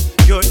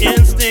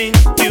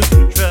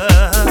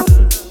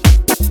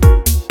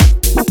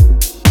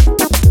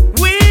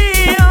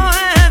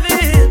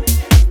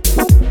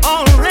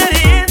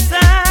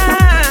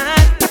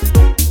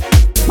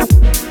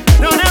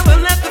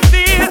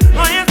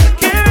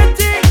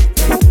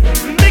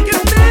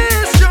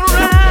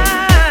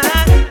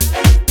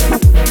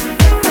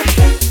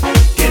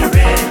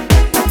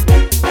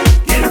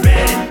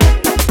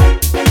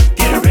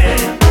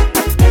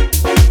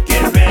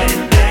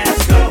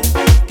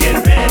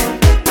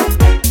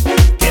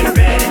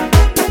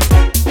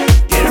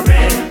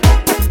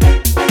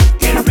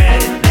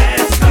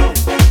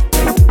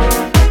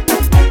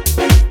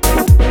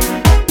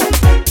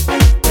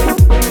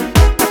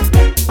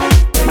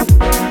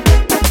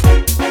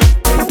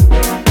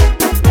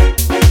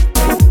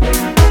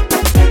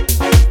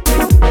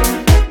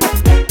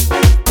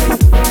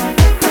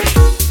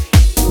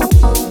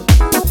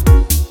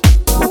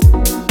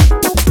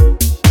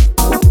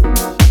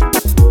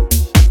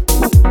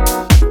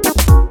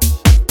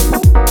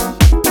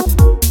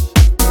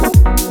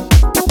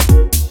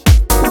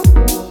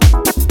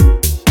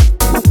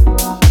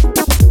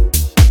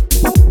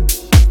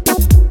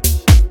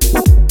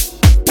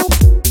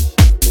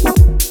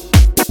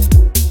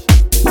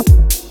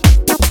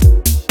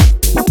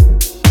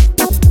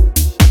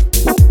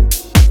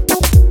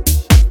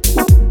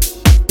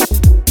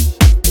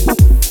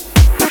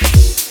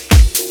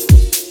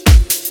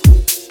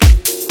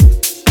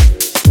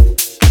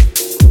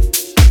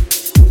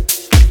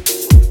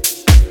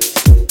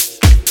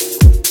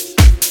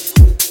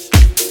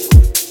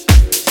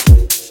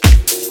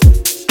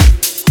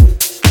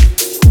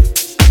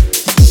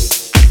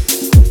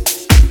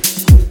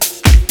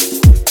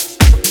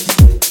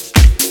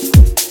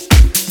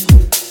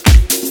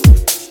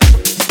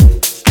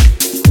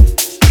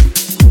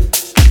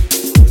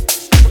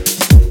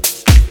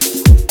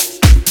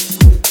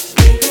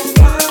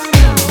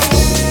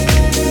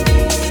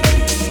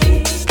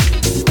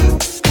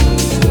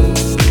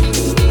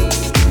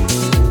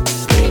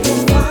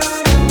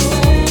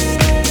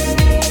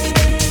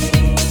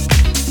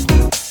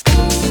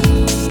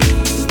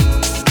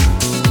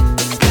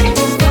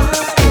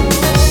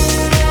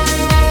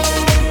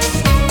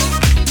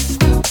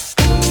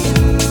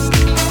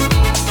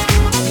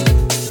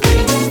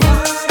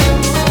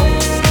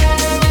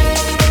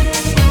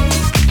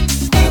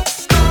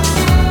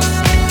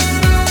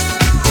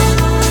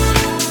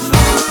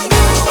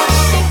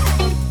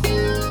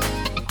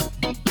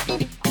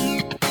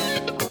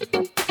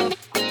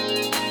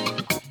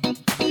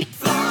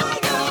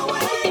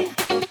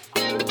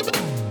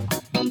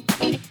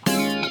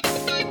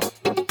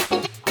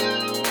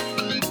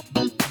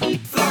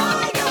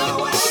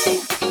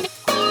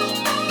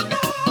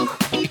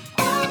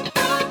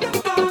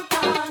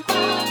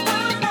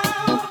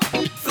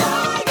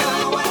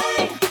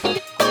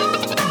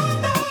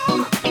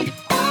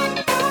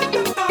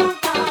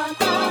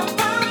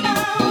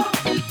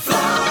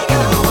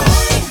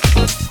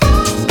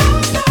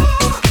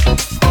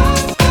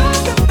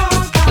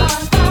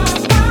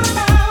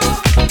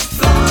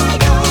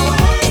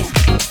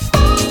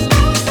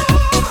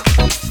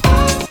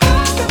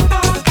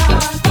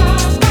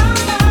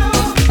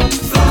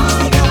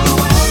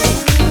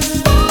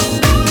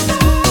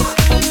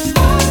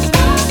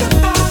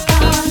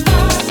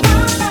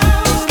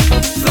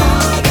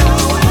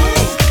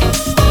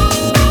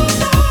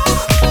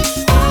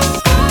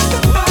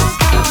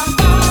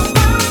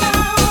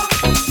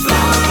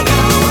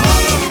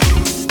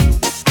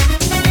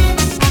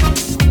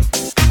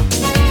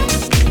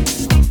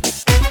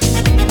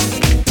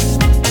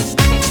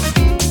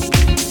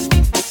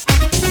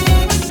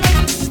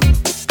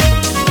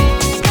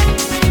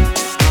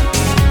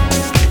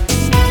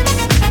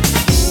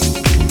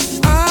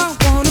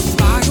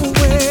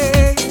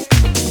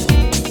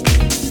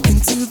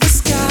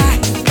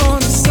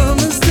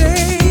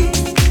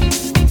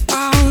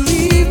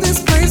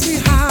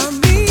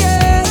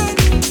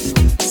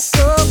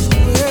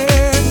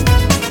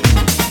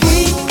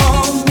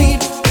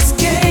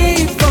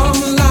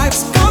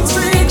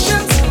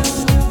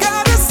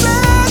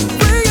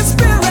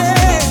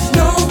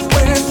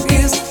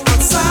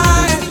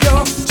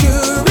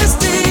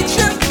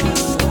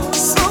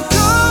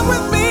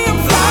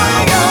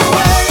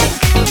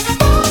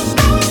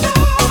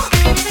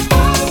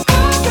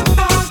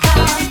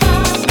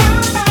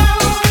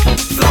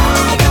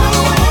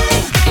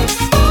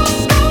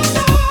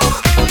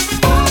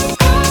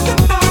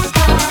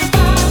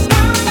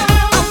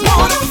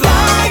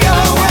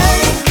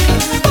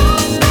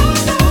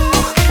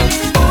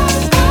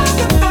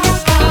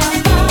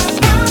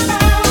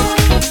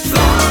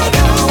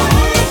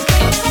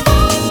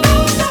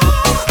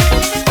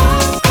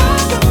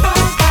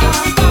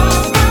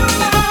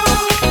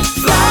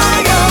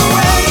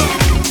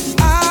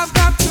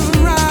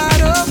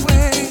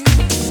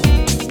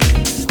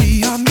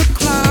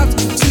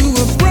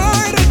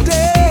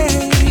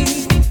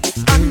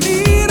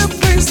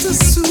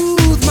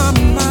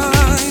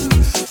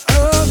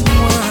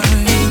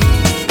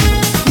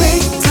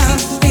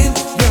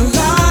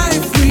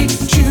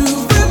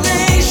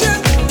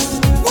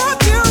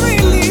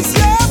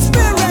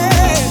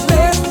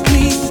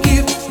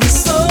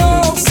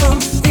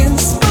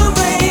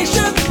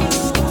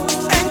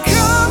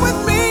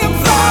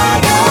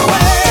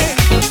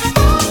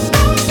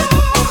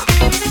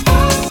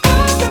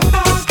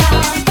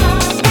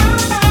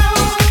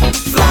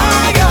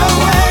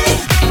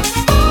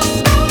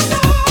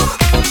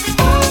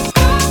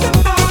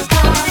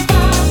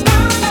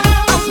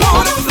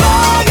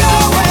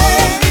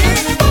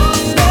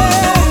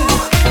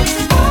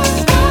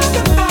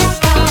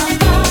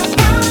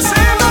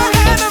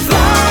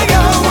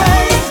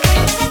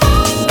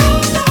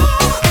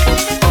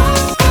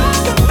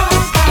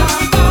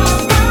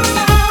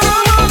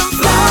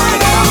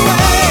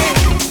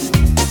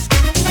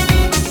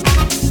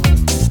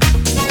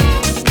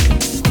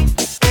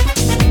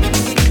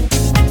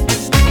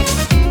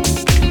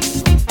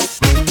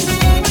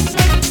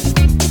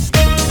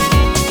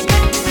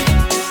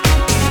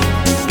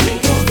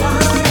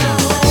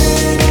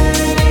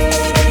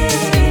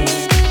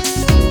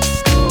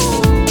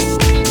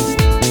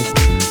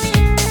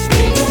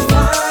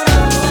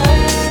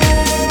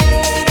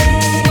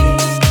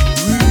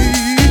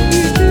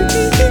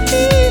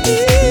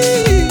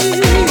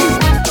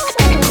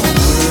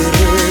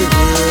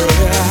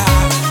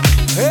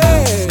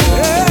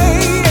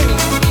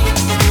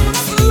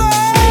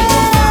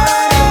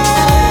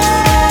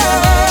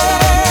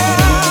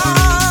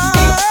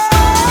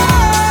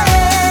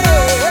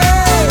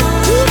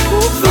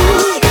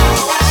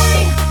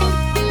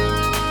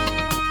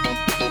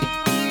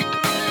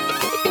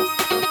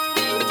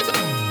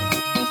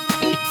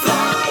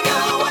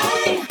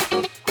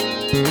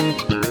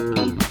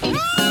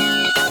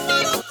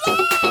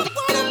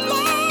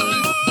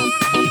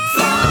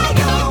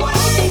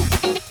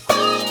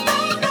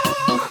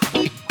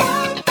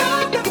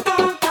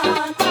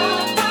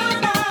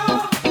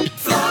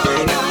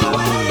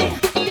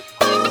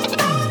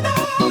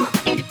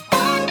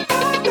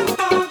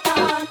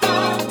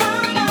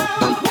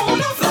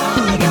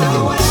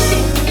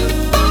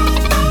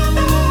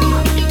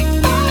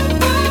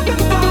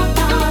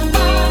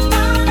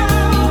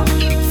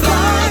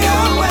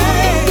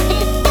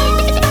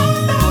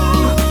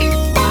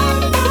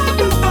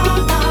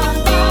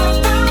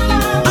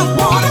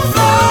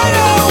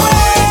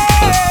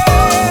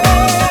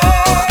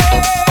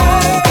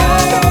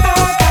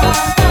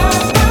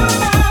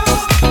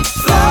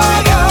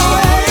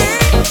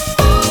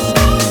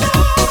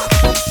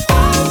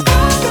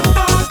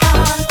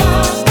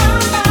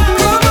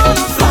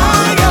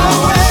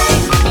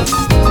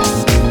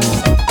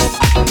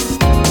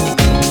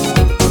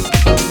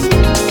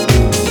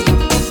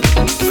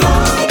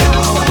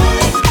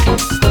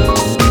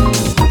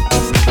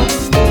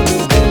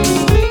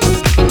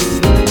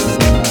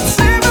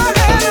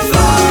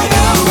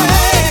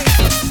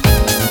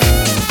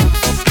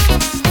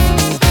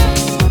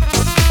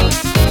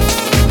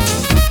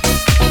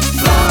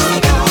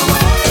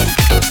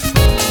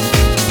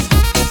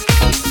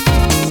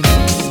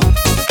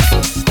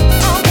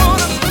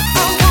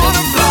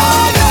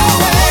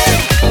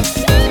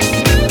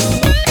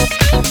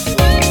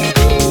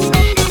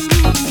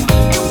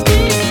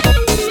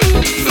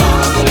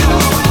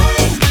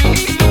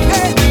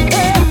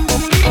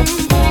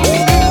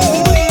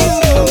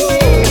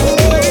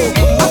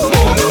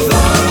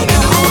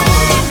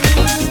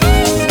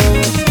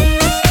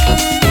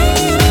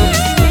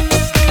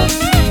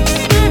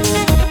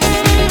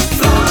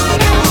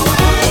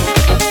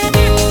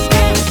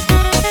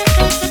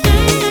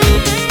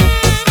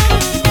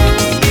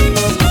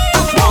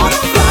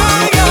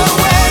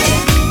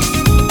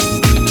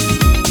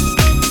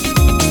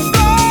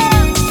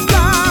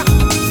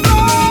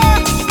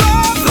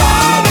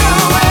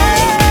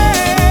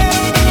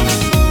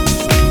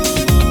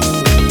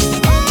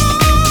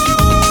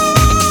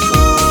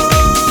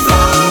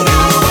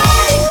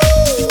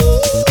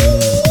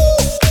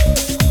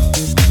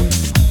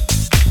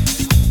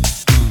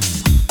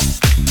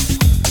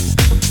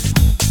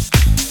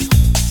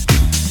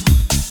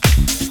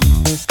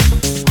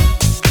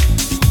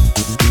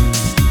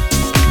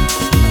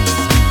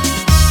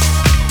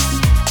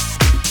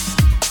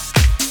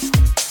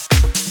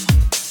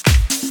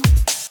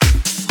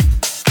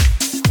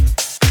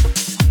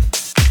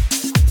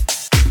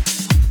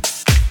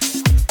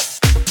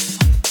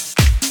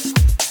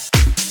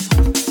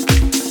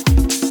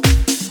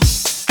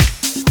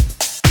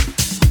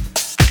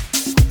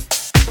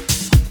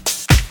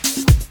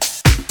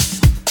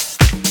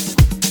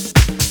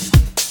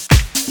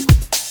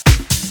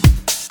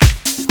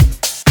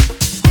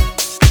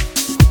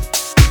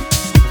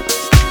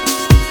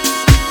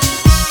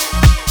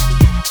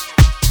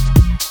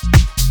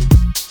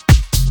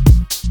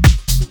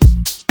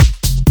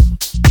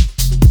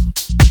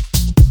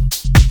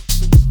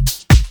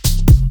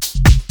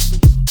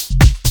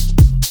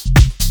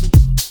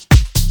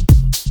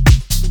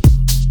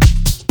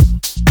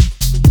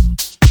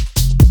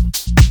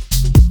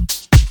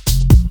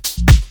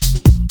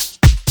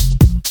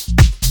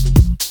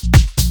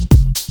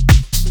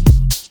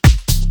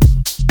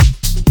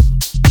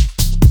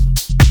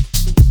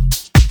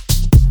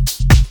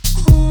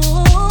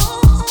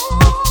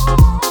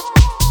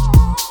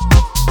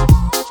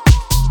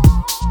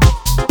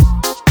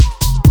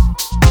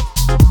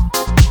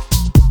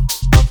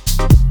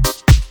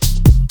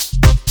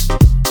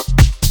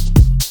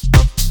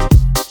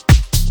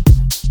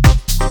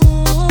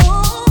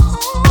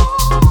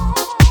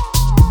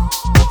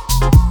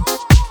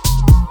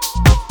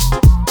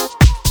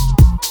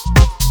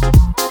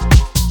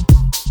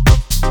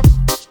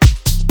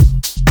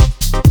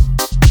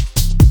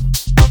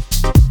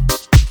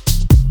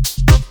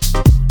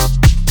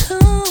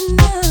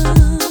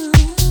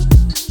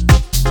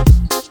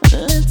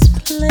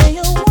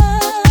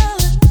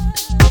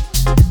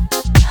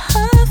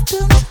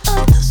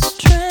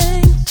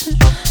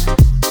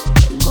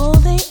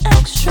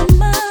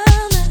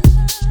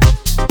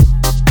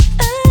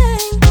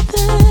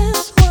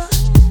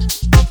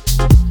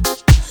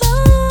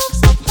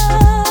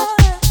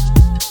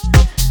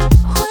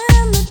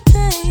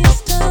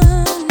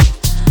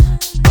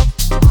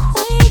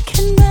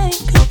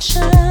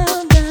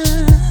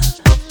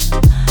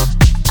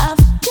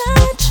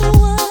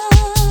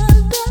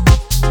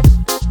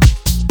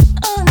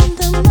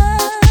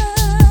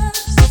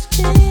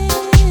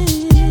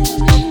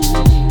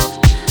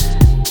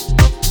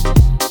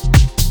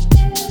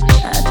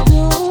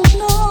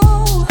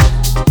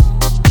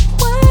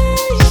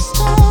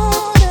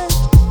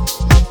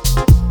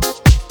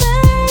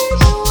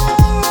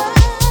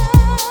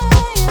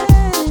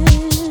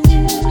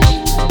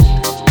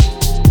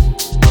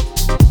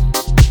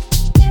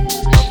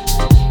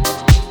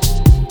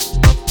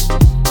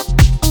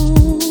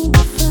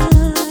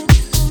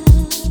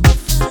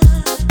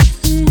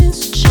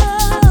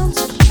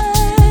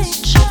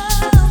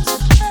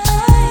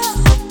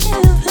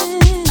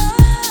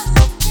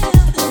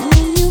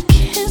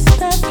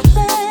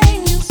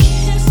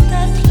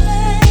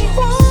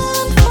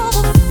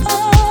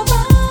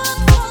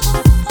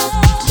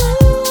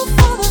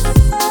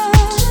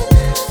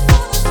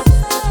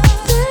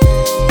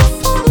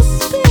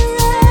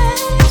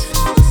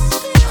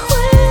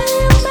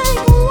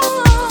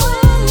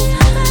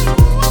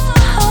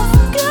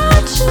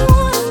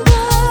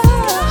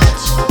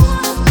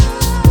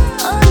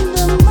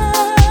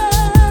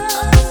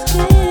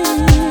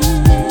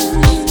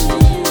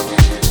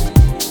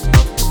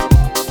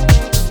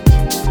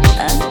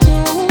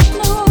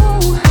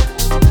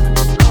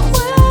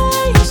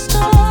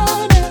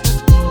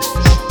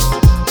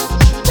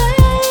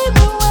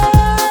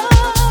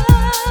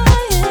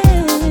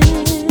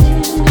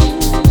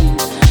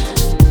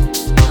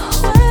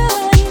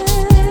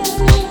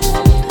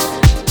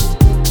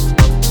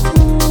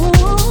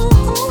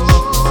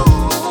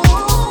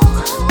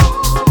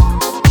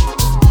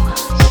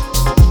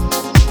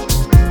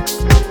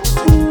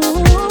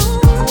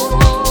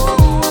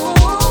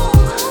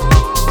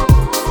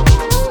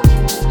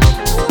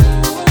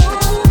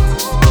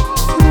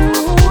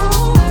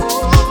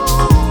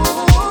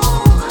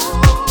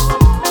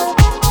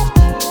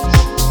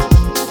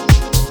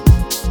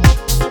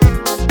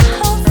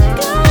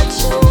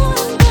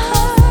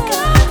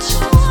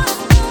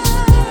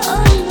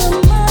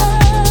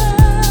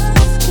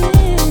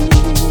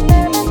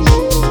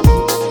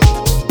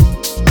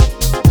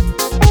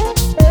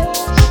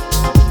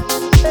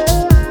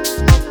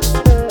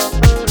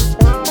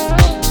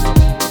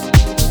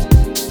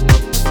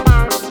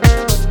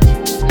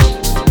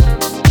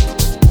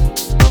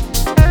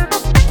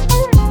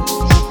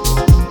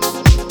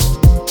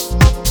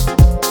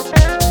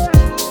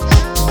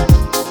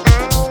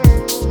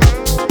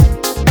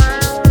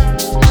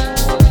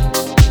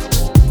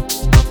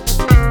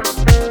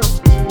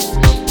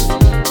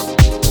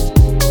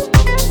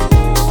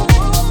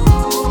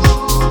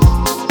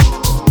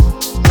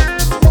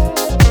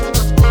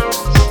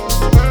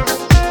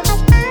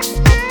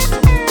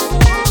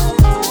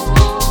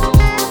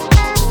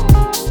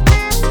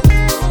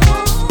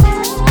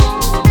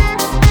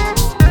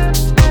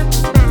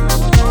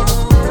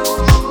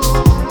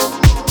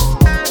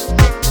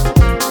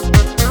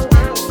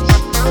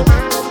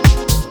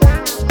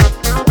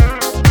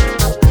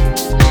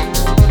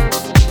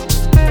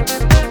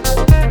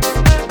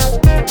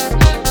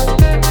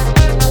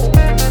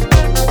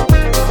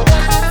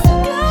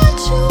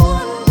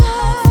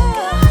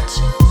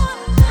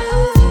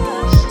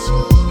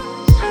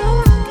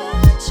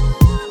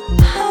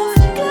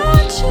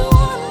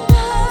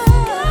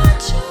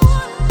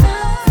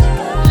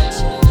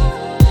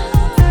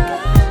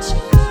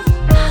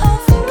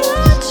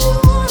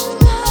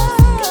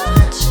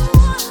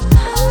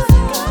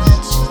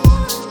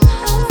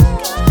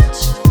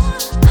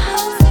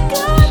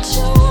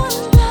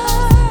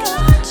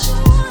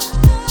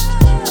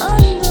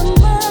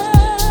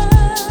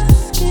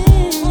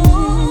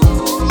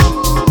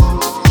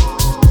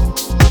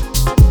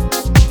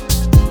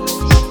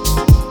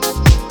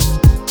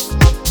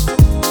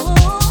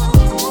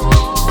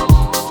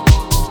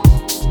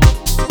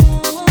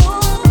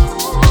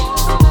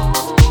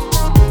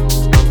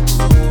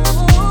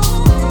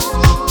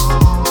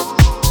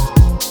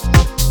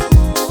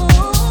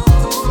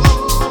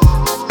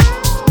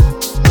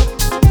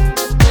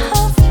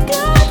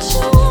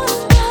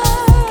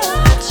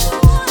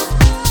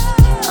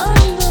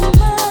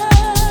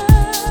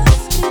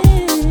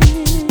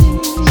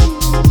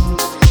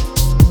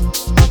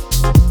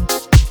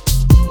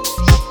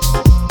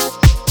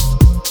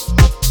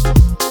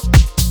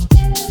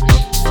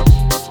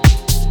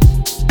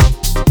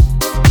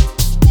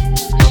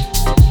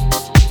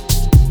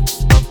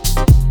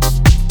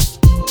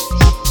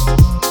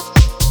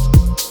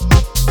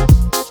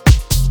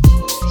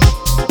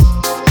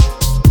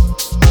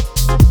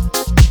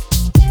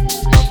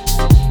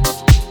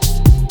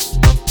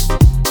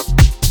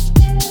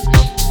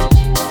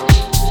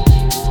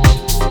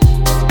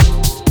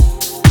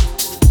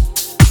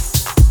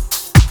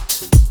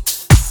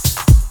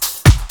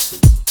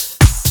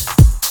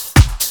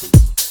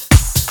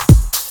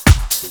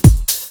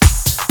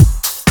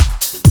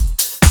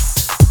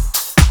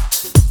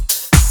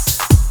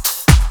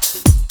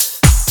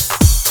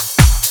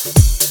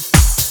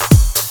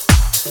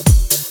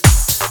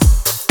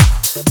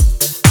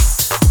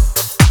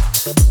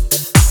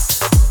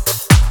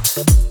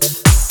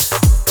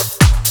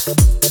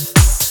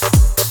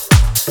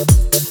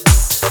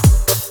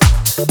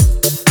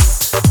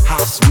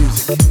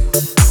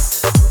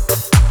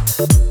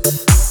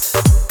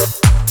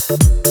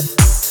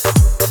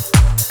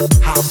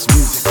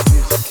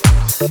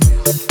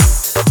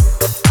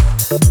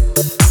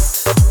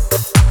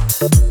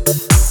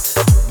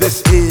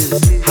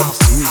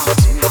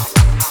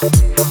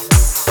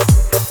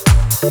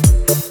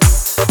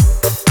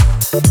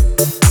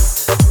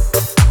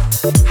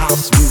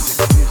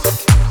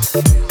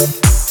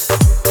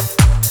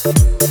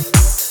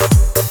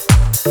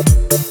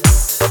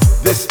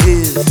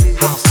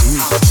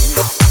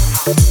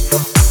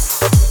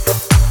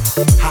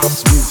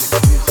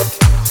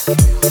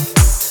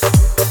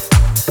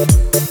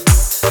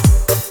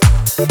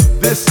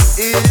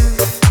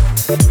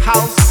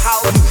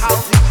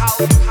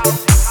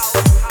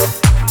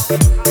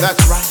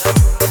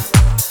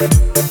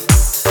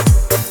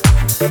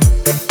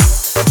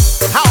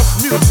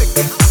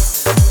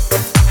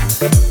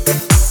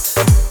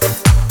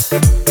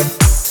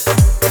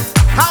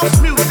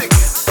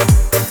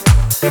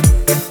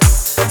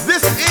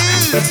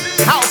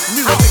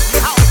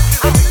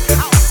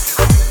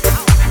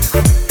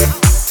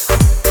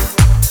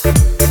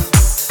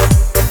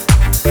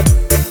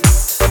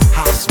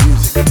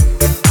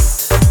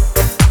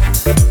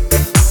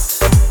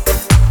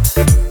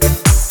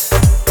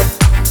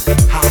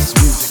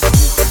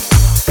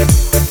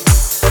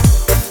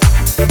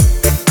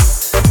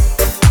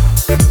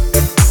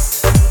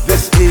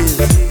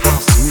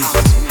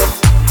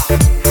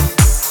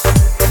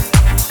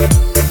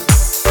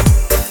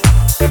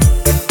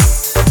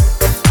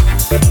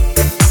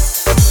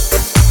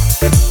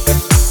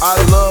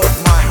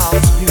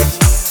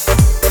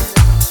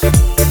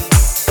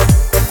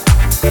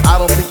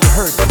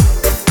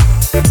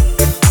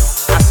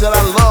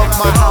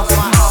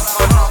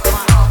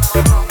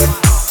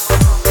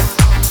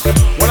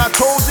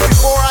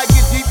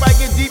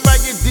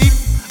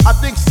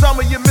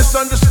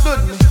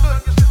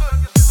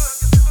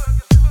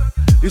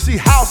 see,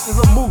 house is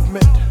a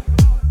movement.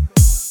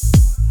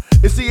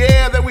 It's the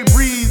air that we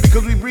breathe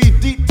because we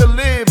breathe deep to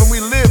live, and we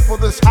live for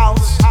this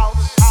house.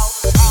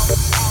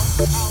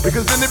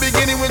 Because in the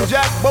beginning when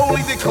Jack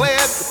Bowley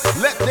declared,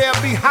 "Let there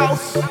be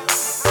house,"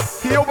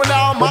 he opened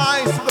our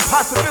minds to the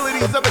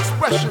possibilities of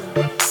expression.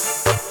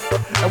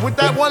 And with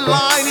that one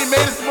line, he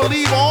made us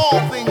believe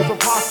all things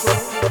are possible,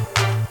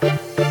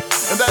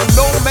 and that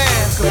no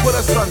man could put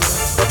us under.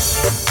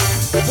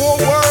 4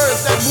 words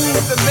that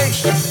moved the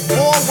nation,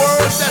 4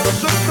 words that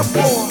shook the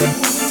floor,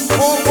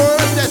 4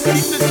 words that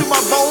seeped into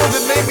my bones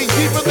and made me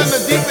deeper than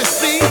the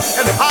deepest sea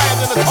and higher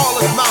than the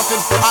tallest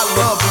mountain. I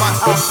love my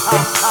house,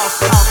 house, house,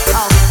 house,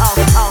 house,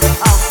 house, house,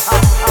 house,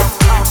 house, house, house,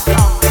 house,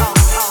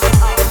 house.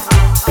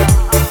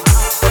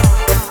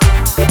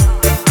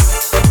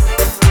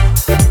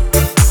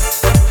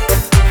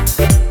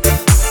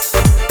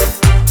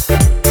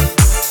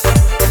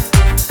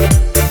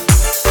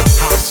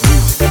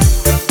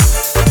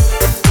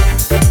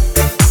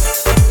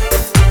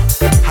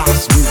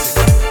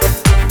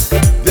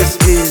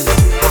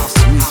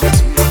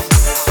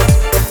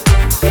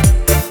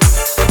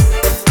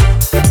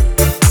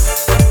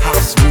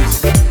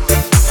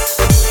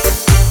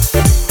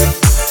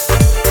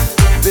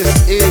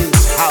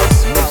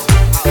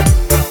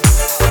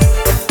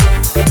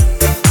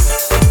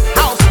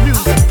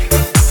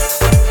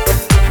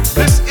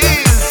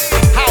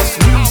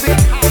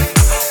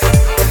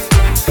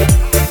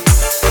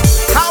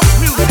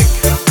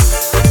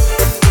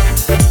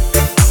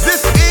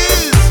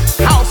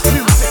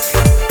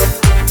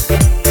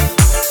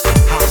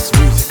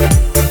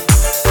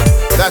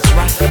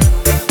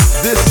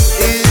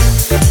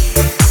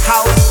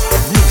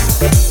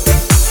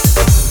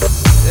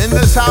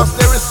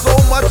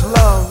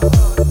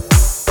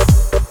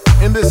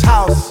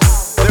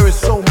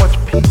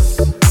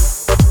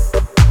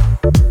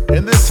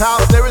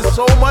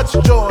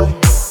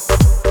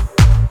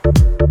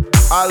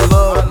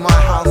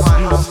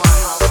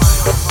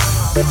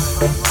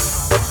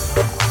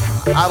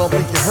 I don't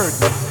think you heard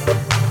me.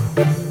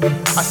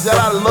 I said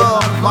I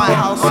love my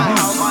house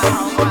music.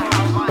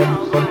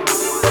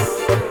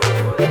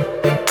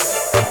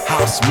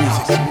 House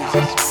music.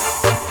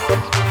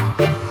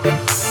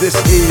 This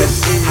is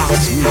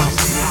house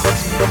music.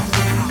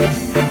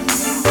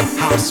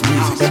 House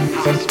music.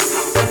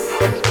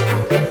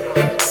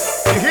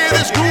 You hear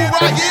this groove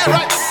right here,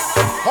 right?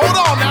 Hold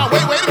on now,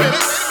 wait a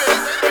minute.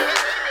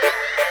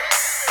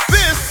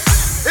 This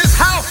is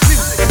house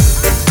music.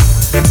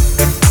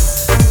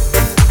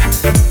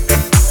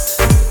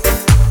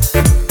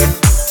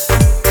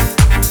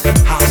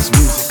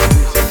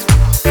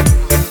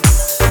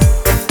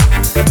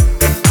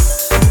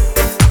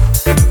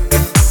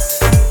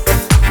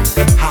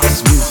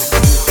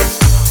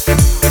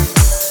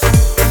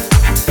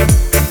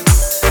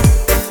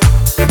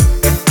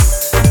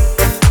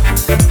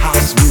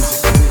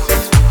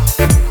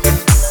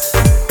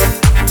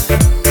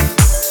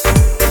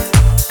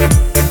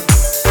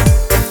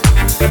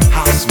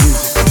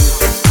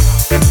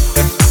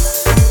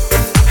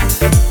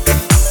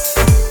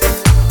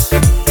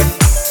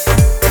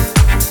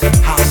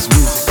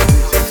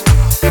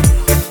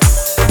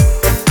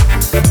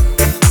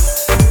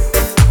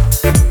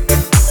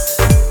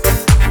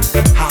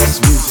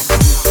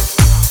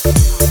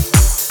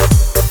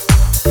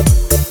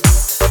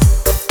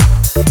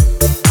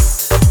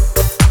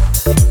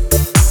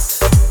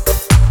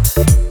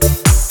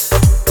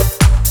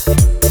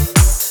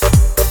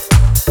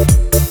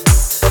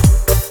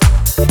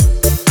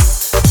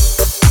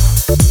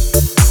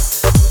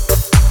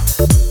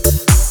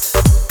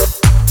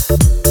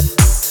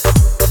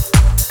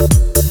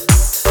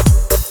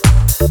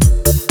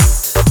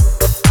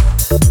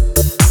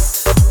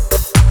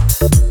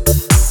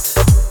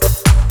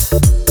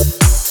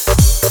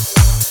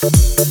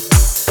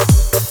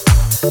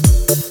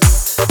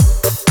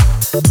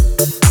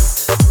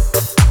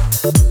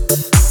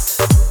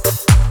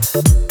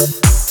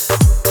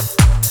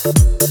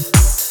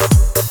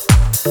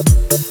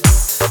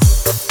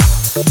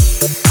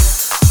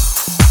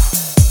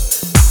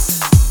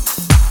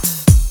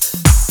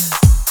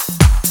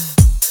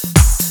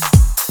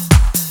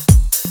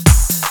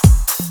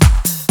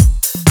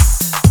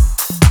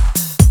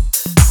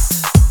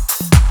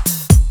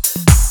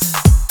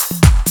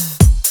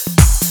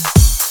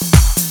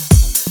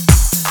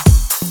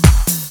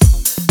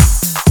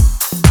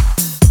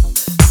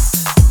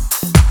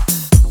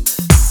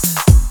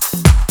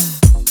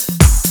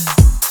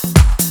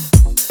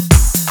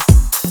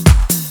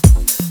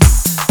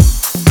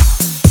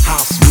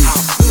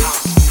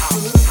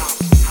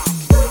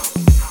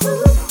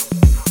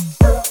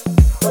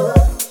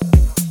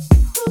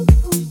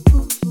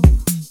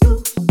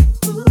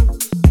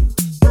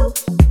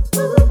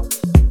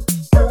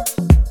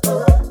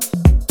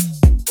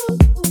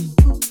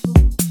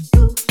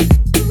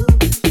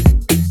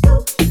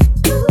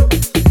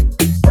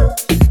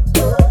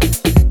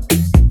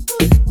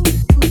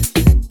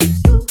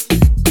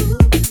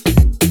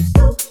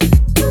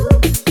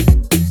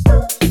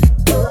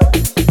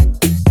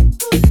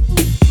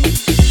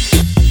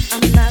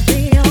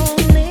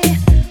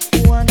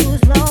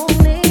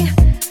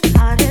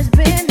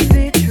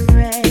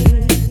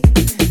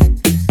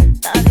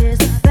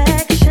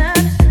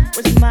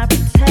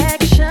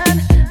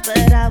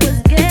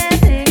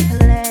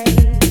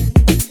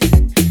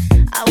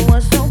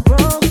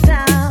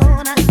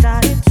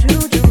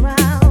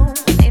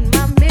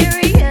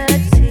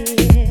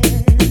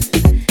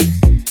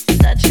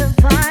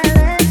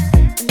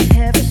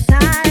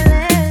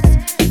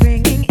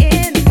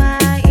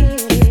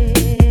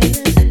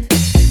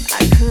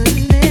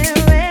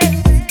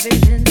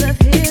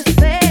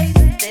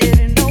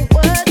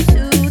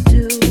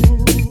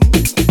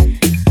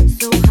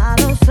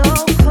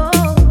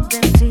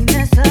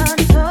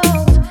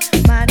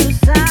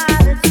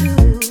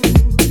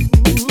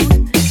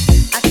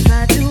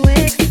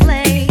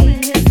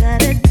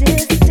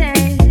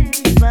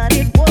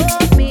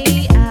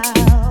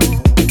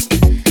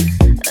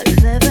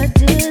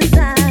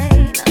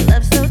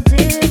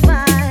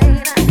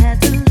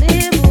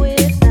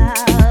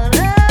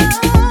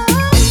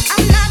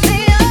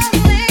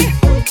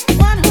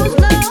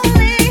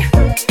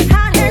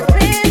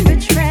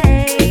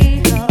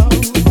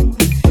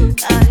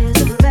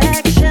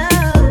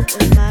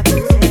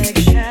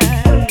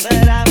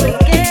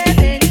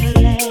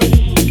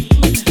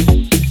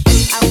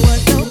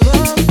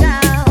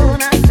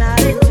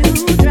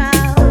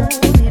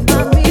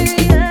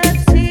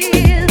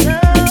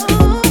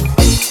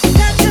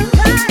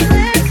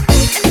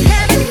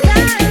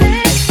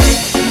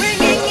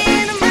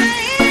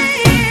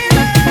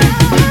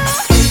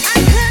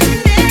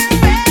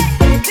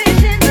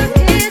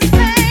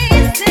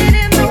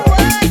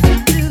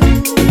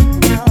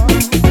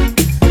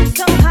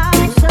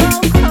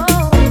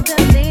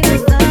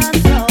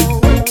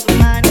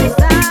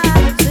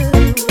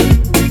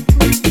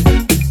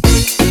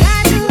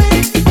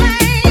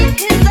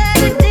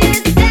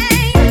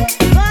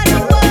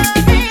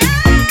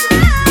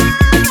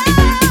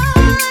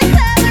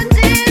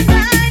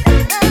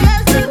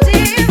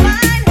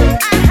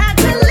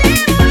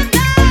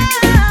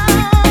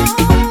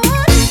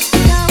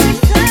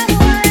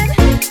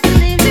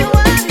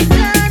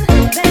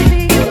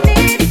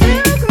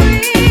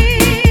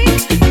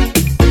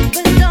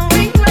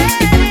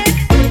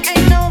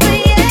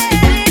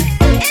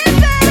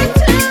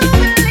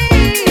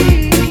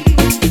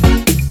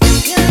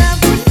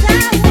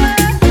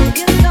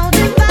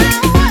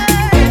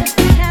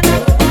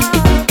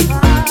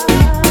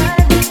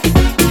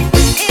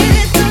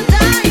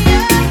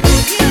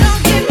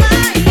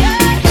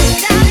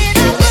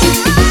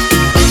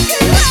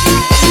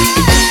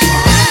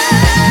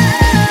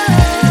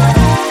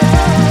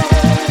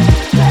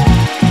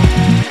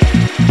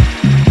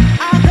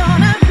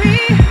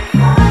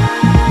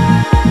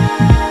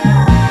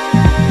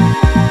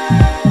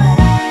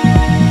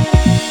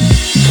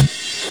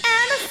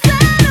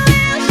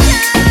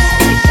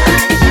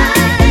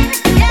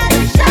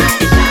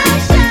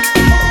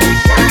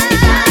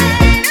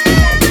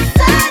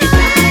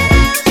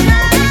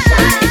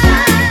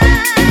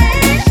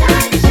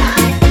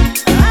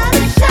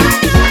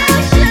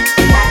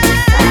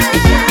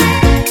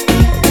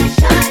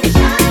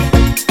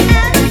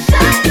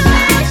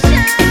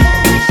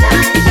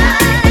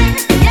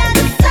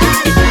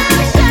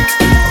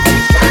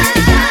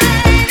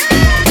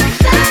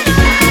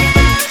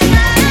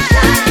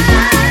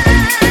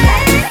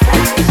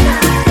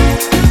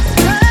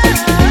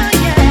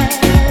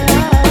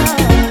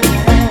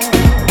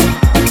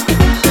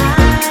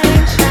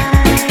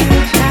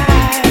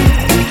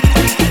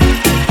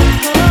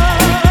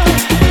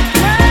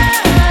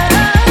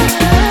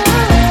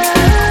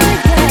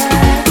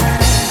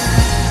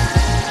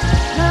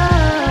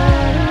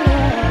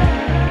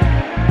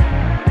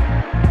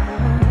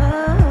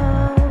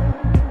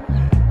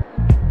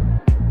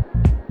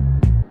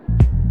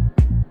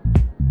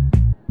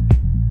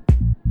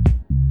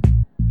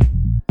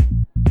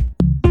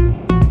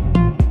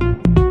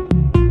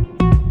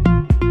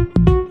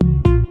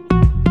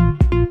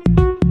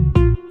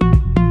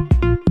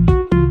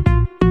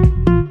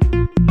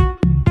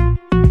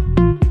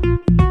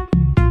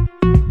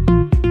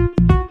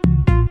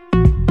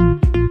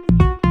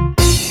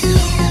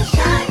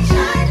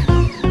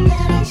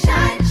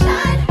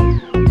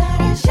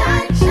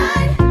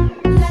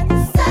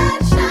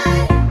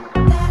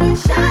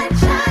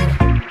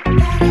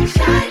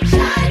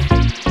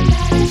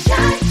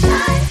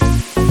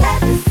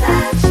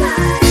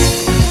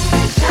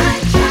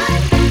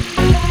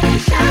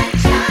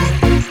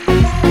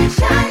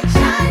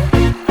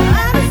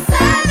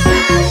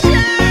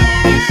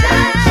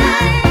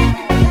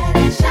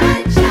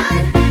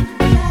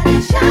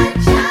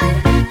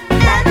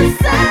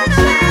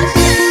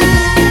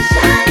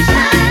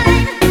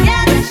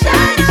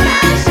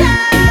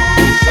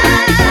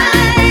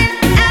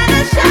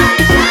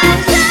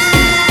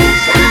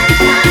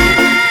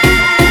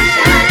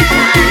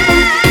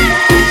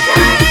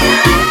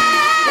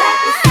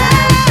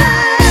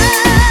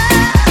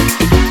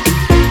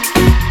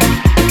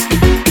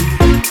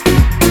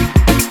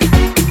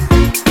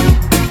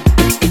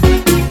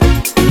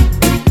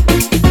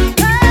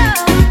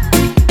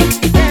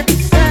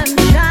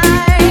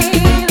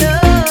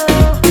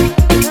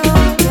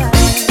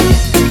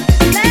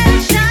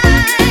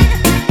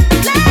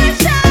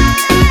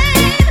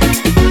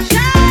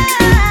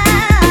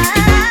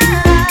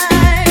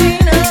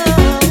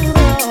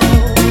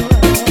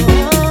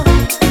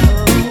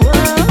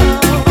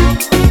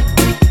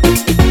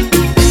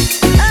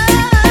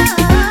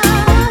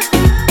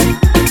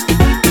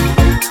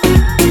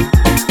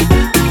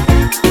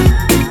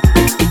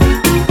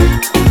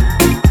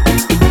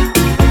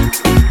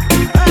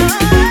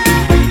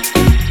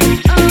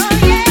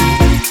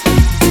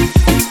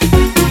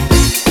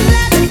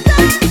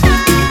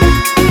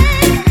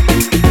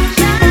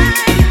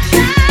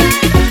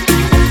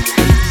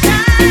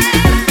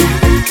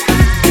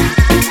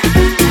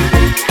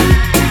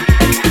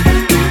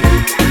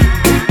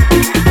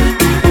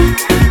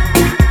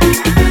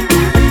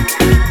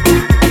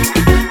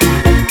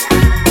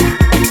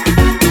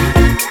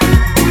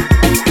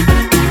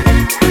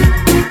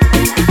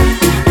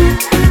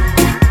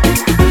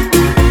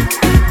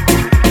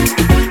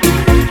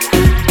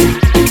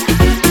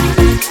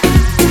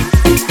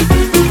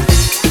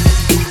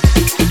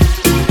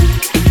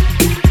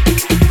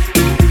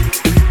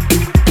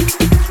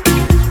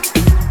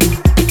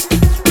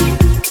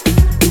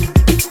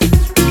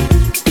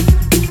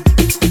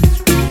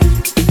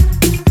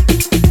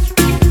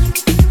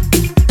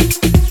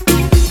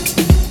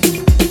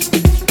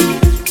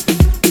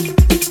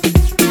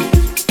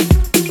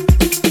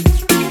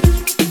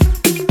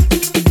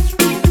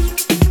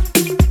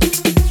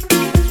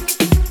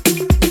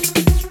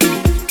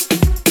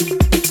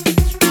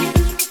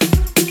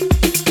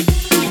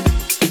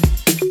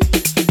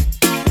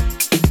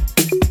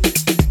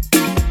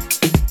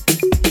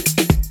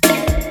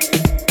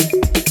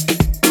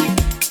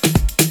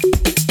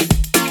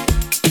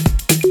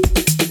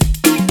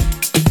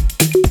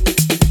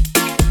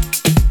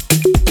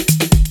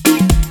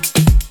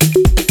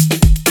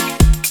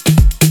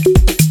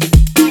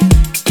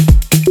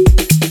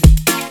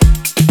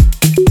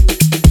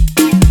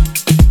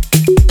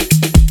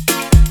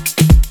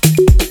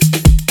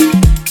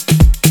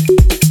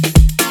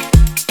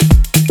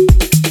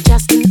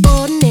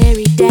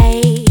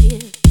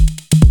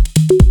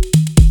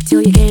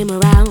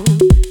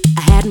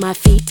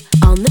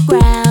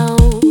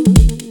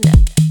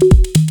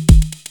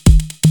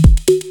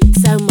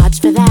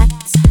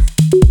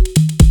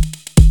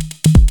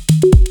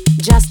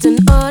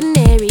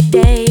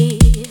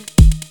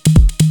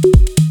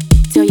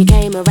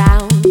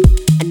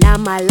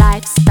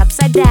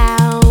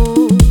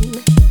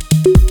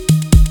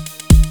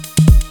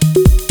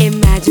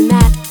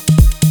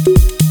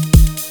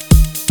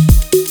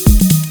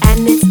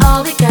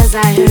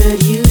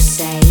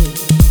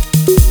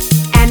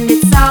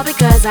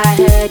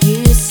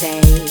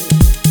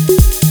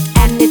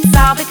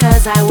 all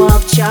because I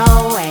walked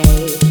your way.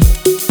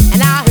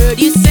 And I heard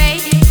you say,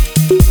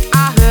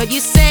 I heard you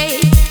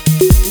say,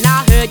 and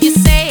I heard you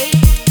say,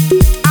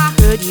 I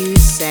heard you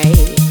say,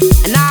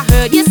 and I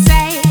heard you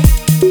say,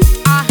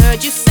 I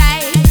heard you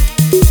say,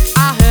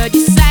 I heard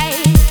you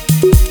say,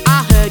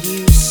 I heard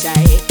you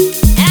say,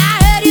 and I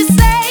heard you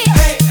say,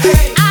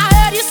 I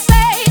heard you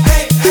say,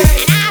 and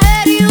I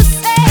heard you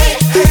say,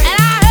 and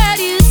I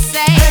heard you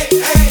say,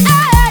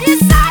 I heard you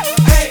say, I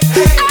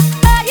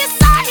heard you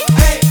say,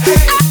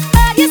 I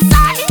heard you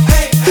say,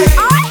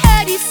 oh, I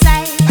heard you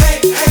say,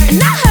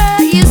 and I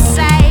heard you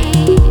say.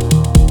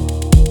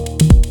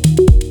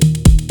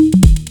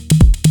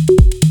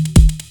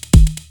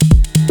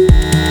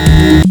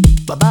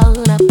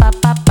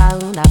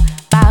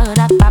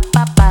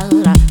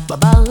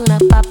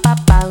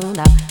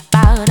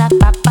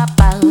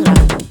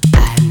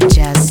 I'm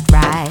just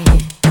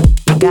right.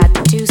 You got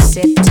to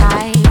sit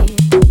tight.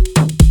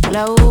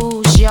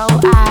 Close your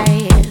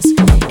eyes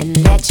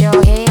and let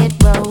your head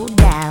roll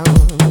down.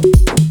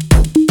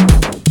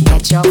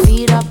 Get your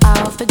feet up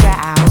off the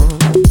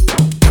ground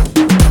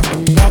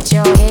and let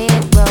your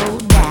head roll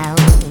down.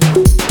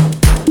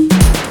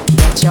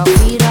 Get your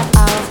feet up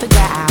off the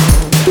ground.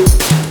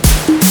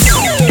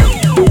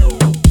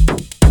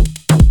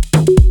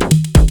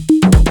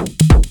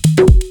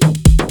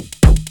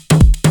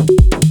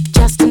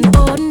 Just an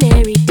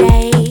ordinary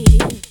day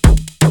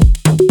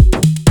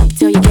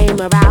till you came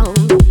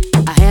around.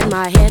 I had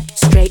my head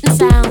straight and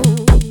sound,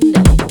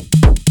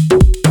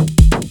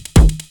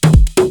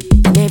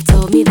 and they've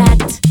told me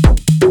that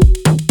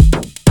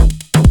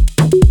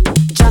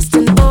just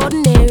an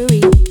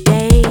ordinary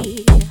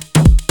day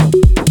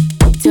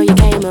till you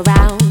came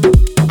around,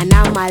 and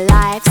now my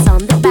life's on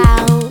the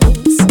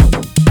bounce,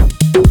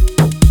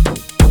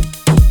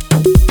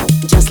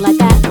 just like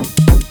that.